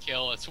 courier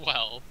kill as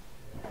well.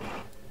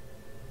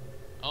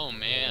 Oh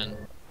man.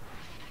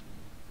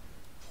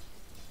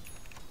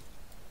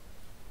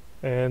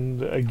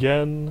 And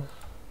again,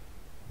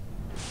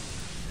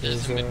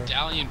 There's a There's,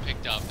 medallion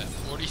picked up at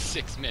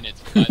 46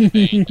 minutes by the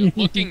Bane. They're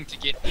looking to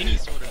get any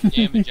sort of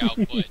damage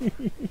output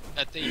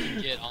that they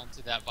can get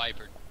onto that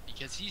Viper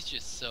because he's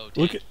just so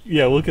tanky.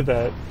 look at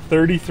that.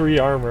 33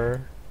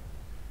 armor.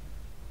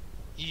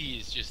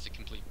 He's just a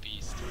complete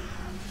beast.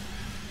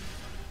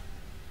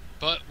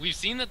 But we've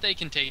seen that they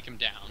can take him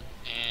down,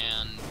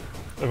 and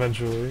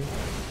Eventually.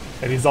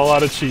 And he's all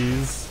out of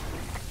cheese.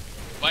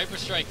 Viper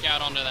strike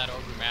out onto that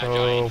Ogre Magi.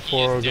 Oh, and he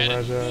poor is Ogre dead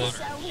in the Magi.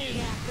 water. He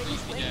is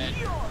completely dead.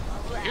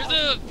 Here's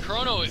the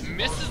Chrono. It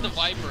misses the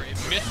Viper. It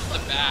misses the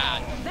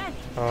Bat.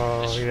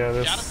 Oh, yeah,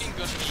 this... Shadow King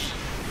gonna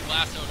be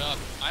lassoed up.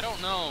 I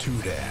don't know.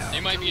 2 down. They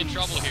might be in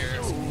trouble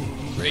here.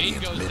 Bane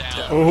goes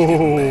down.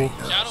 Oh,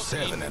 Shadow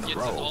 7 King in a gets his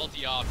row.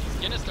 ulti off.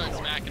 He's gonna start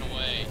smacking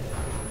away.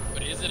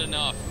 But is it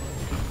enough?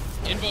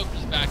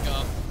 Invoker's back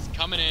up. He's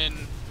coming in.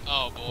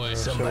 Oh boy.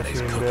 Somebody's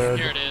Shadow King cooking. dead.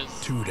 Here it is.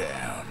 2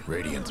 down.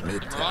 Radiant's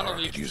mid Marana tower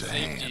leaves could to use a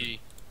hand. safety,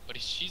 but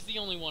she's the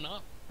only one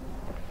up.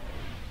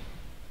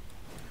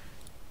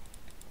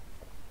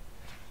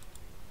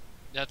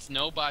 That's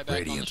no buyback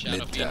Radiant's on the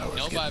Shadow mid Fiend, tower's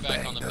no getting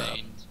buyback on the banged up.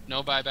 Bane,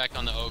 no buyback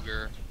on the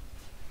Ogre.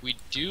 We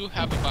do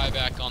have a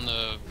buyback on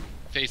the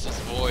Faceless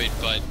Void,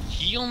 but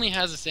he only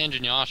has a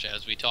Sanjinyasha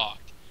as we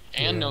talked,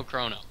 and Yeah. no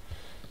Chrono.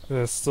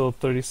 There's still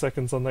 30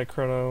 seconds on that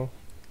Chrono.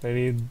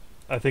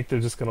 I think they're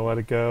just gonna let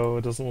it go.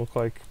 It doesn't look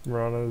like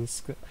Marana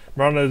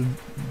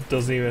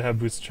doesn't even have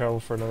boots of travel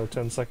for another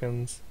 10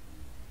 seconds.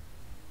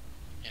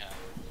 Yeah.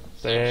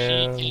 So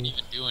Damn. she can't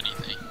even do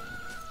anything.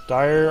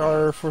 Dire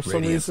are, for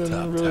some Radiant's reason,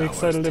 top really tower's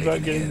excited about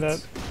taking getting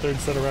hits. that third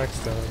set of racks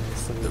down.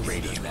 The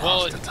Radiant Well,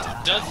 lost it the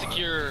top does tower.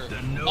 secure,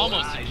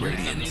 almost secure them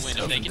Radiant's the win. If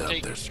they toughened can up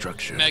take their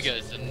structures.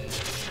 Megas and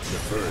The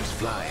birds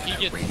flying he at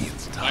gets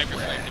Radiant's top Viper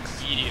strike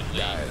racks. immediately.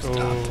 Dyer's Oh.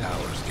 top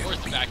towers get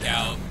Forced beat back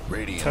down. out.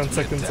 Radiant's 10 mid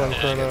seconds on tower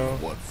Chrono.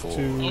 getting what for?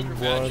 2, Ogre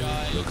 1.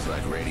 Magi Looks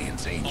like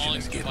Radiant's ancient falling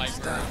is to getting Viper.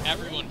 stuck.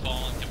 Everyone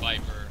falling to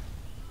Viper.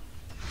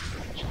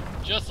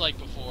 Just like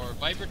before,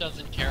 Viper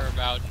doesn't care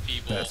about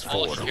people. That's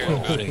All 4 he in a cares row.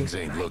 about is Things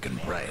ain't looking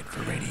bright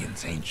for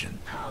Radiant's ancient.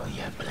 How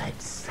your blood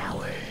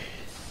sours.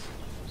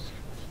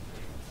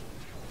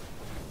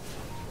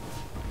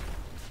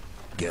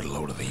 Get a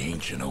load of the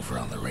ancient over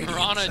on the Radiant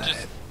Marana side.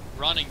 just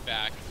running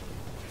back.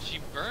 She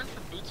burned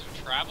for Boots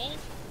of Travel,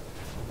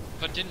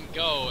 but didn't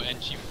go,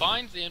 and she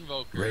finds the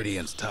Invoker.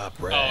 Radiant's top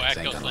Oh, racks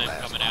Echo ain't gonna Slam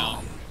last coming out.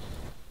 long.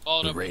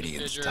 Followed The up with the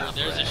Radiant's Fissure. top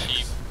There's a sheep.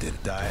 racks.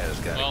 Did Dyer's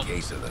got Well, a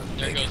case of the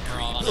there mega goes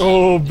Marana. creeps.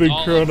 Oh, big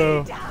All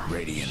Chrono.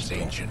 Radiant's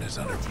ancient is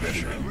under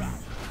pressure.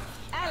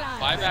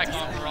 Buyback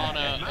on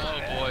Marana.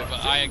 Oh boy,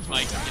 but IX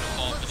Mike's gonna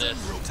fall for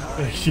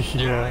this.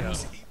 Yeah.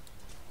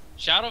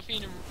 Shadow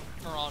Fiend and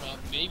Marana,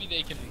 maybe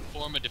they can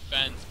form a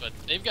defense, but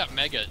they've got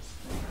Megas.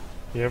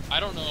 Yep. I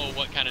don't know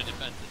what kind of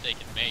defense that they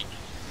can make.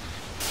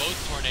 both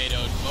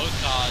tornadoed,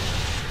 both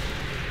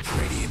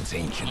dodged. Radiant's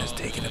Ancient has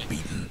taken a boy.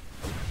 beating.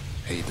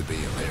 Hate to be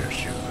in their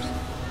shoes.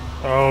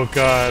 Oh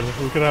god,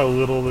 look at how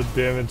little the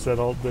damage that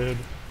ult did.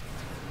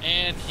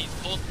 And he's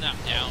cold snap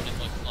down, it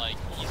looks like.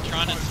 He's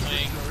trying to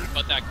swing,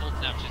 but that cold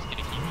snap's just gonna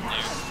keep him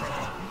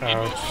there.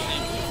 Ouch.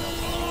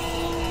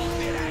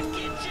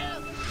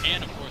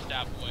 And of course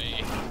that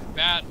way.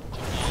 Bad to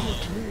wall.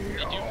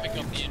 They do pick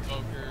up the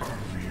Invoker.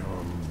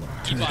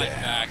 He buys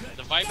back.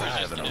 The Viper's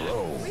just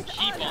gonna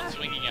keep on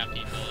swinging at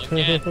people.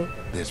 Again,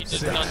 This he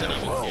just doesn't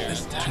even care.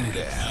 is two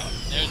down.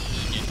 There's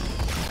the game.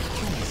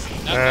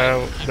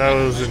 That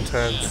was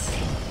intense.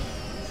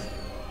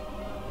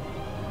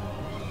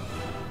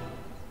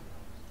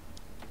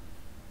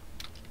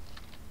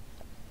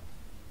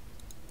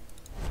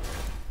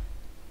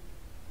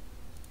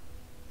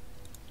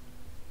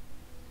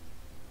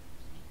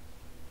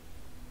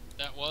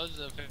 That was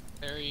a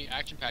very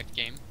action-packed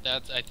game.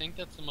 I think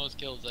that's the most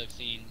kills I've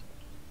seen,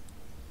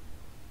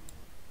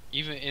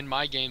 even in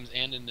my games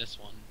and in this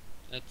one.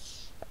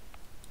 That's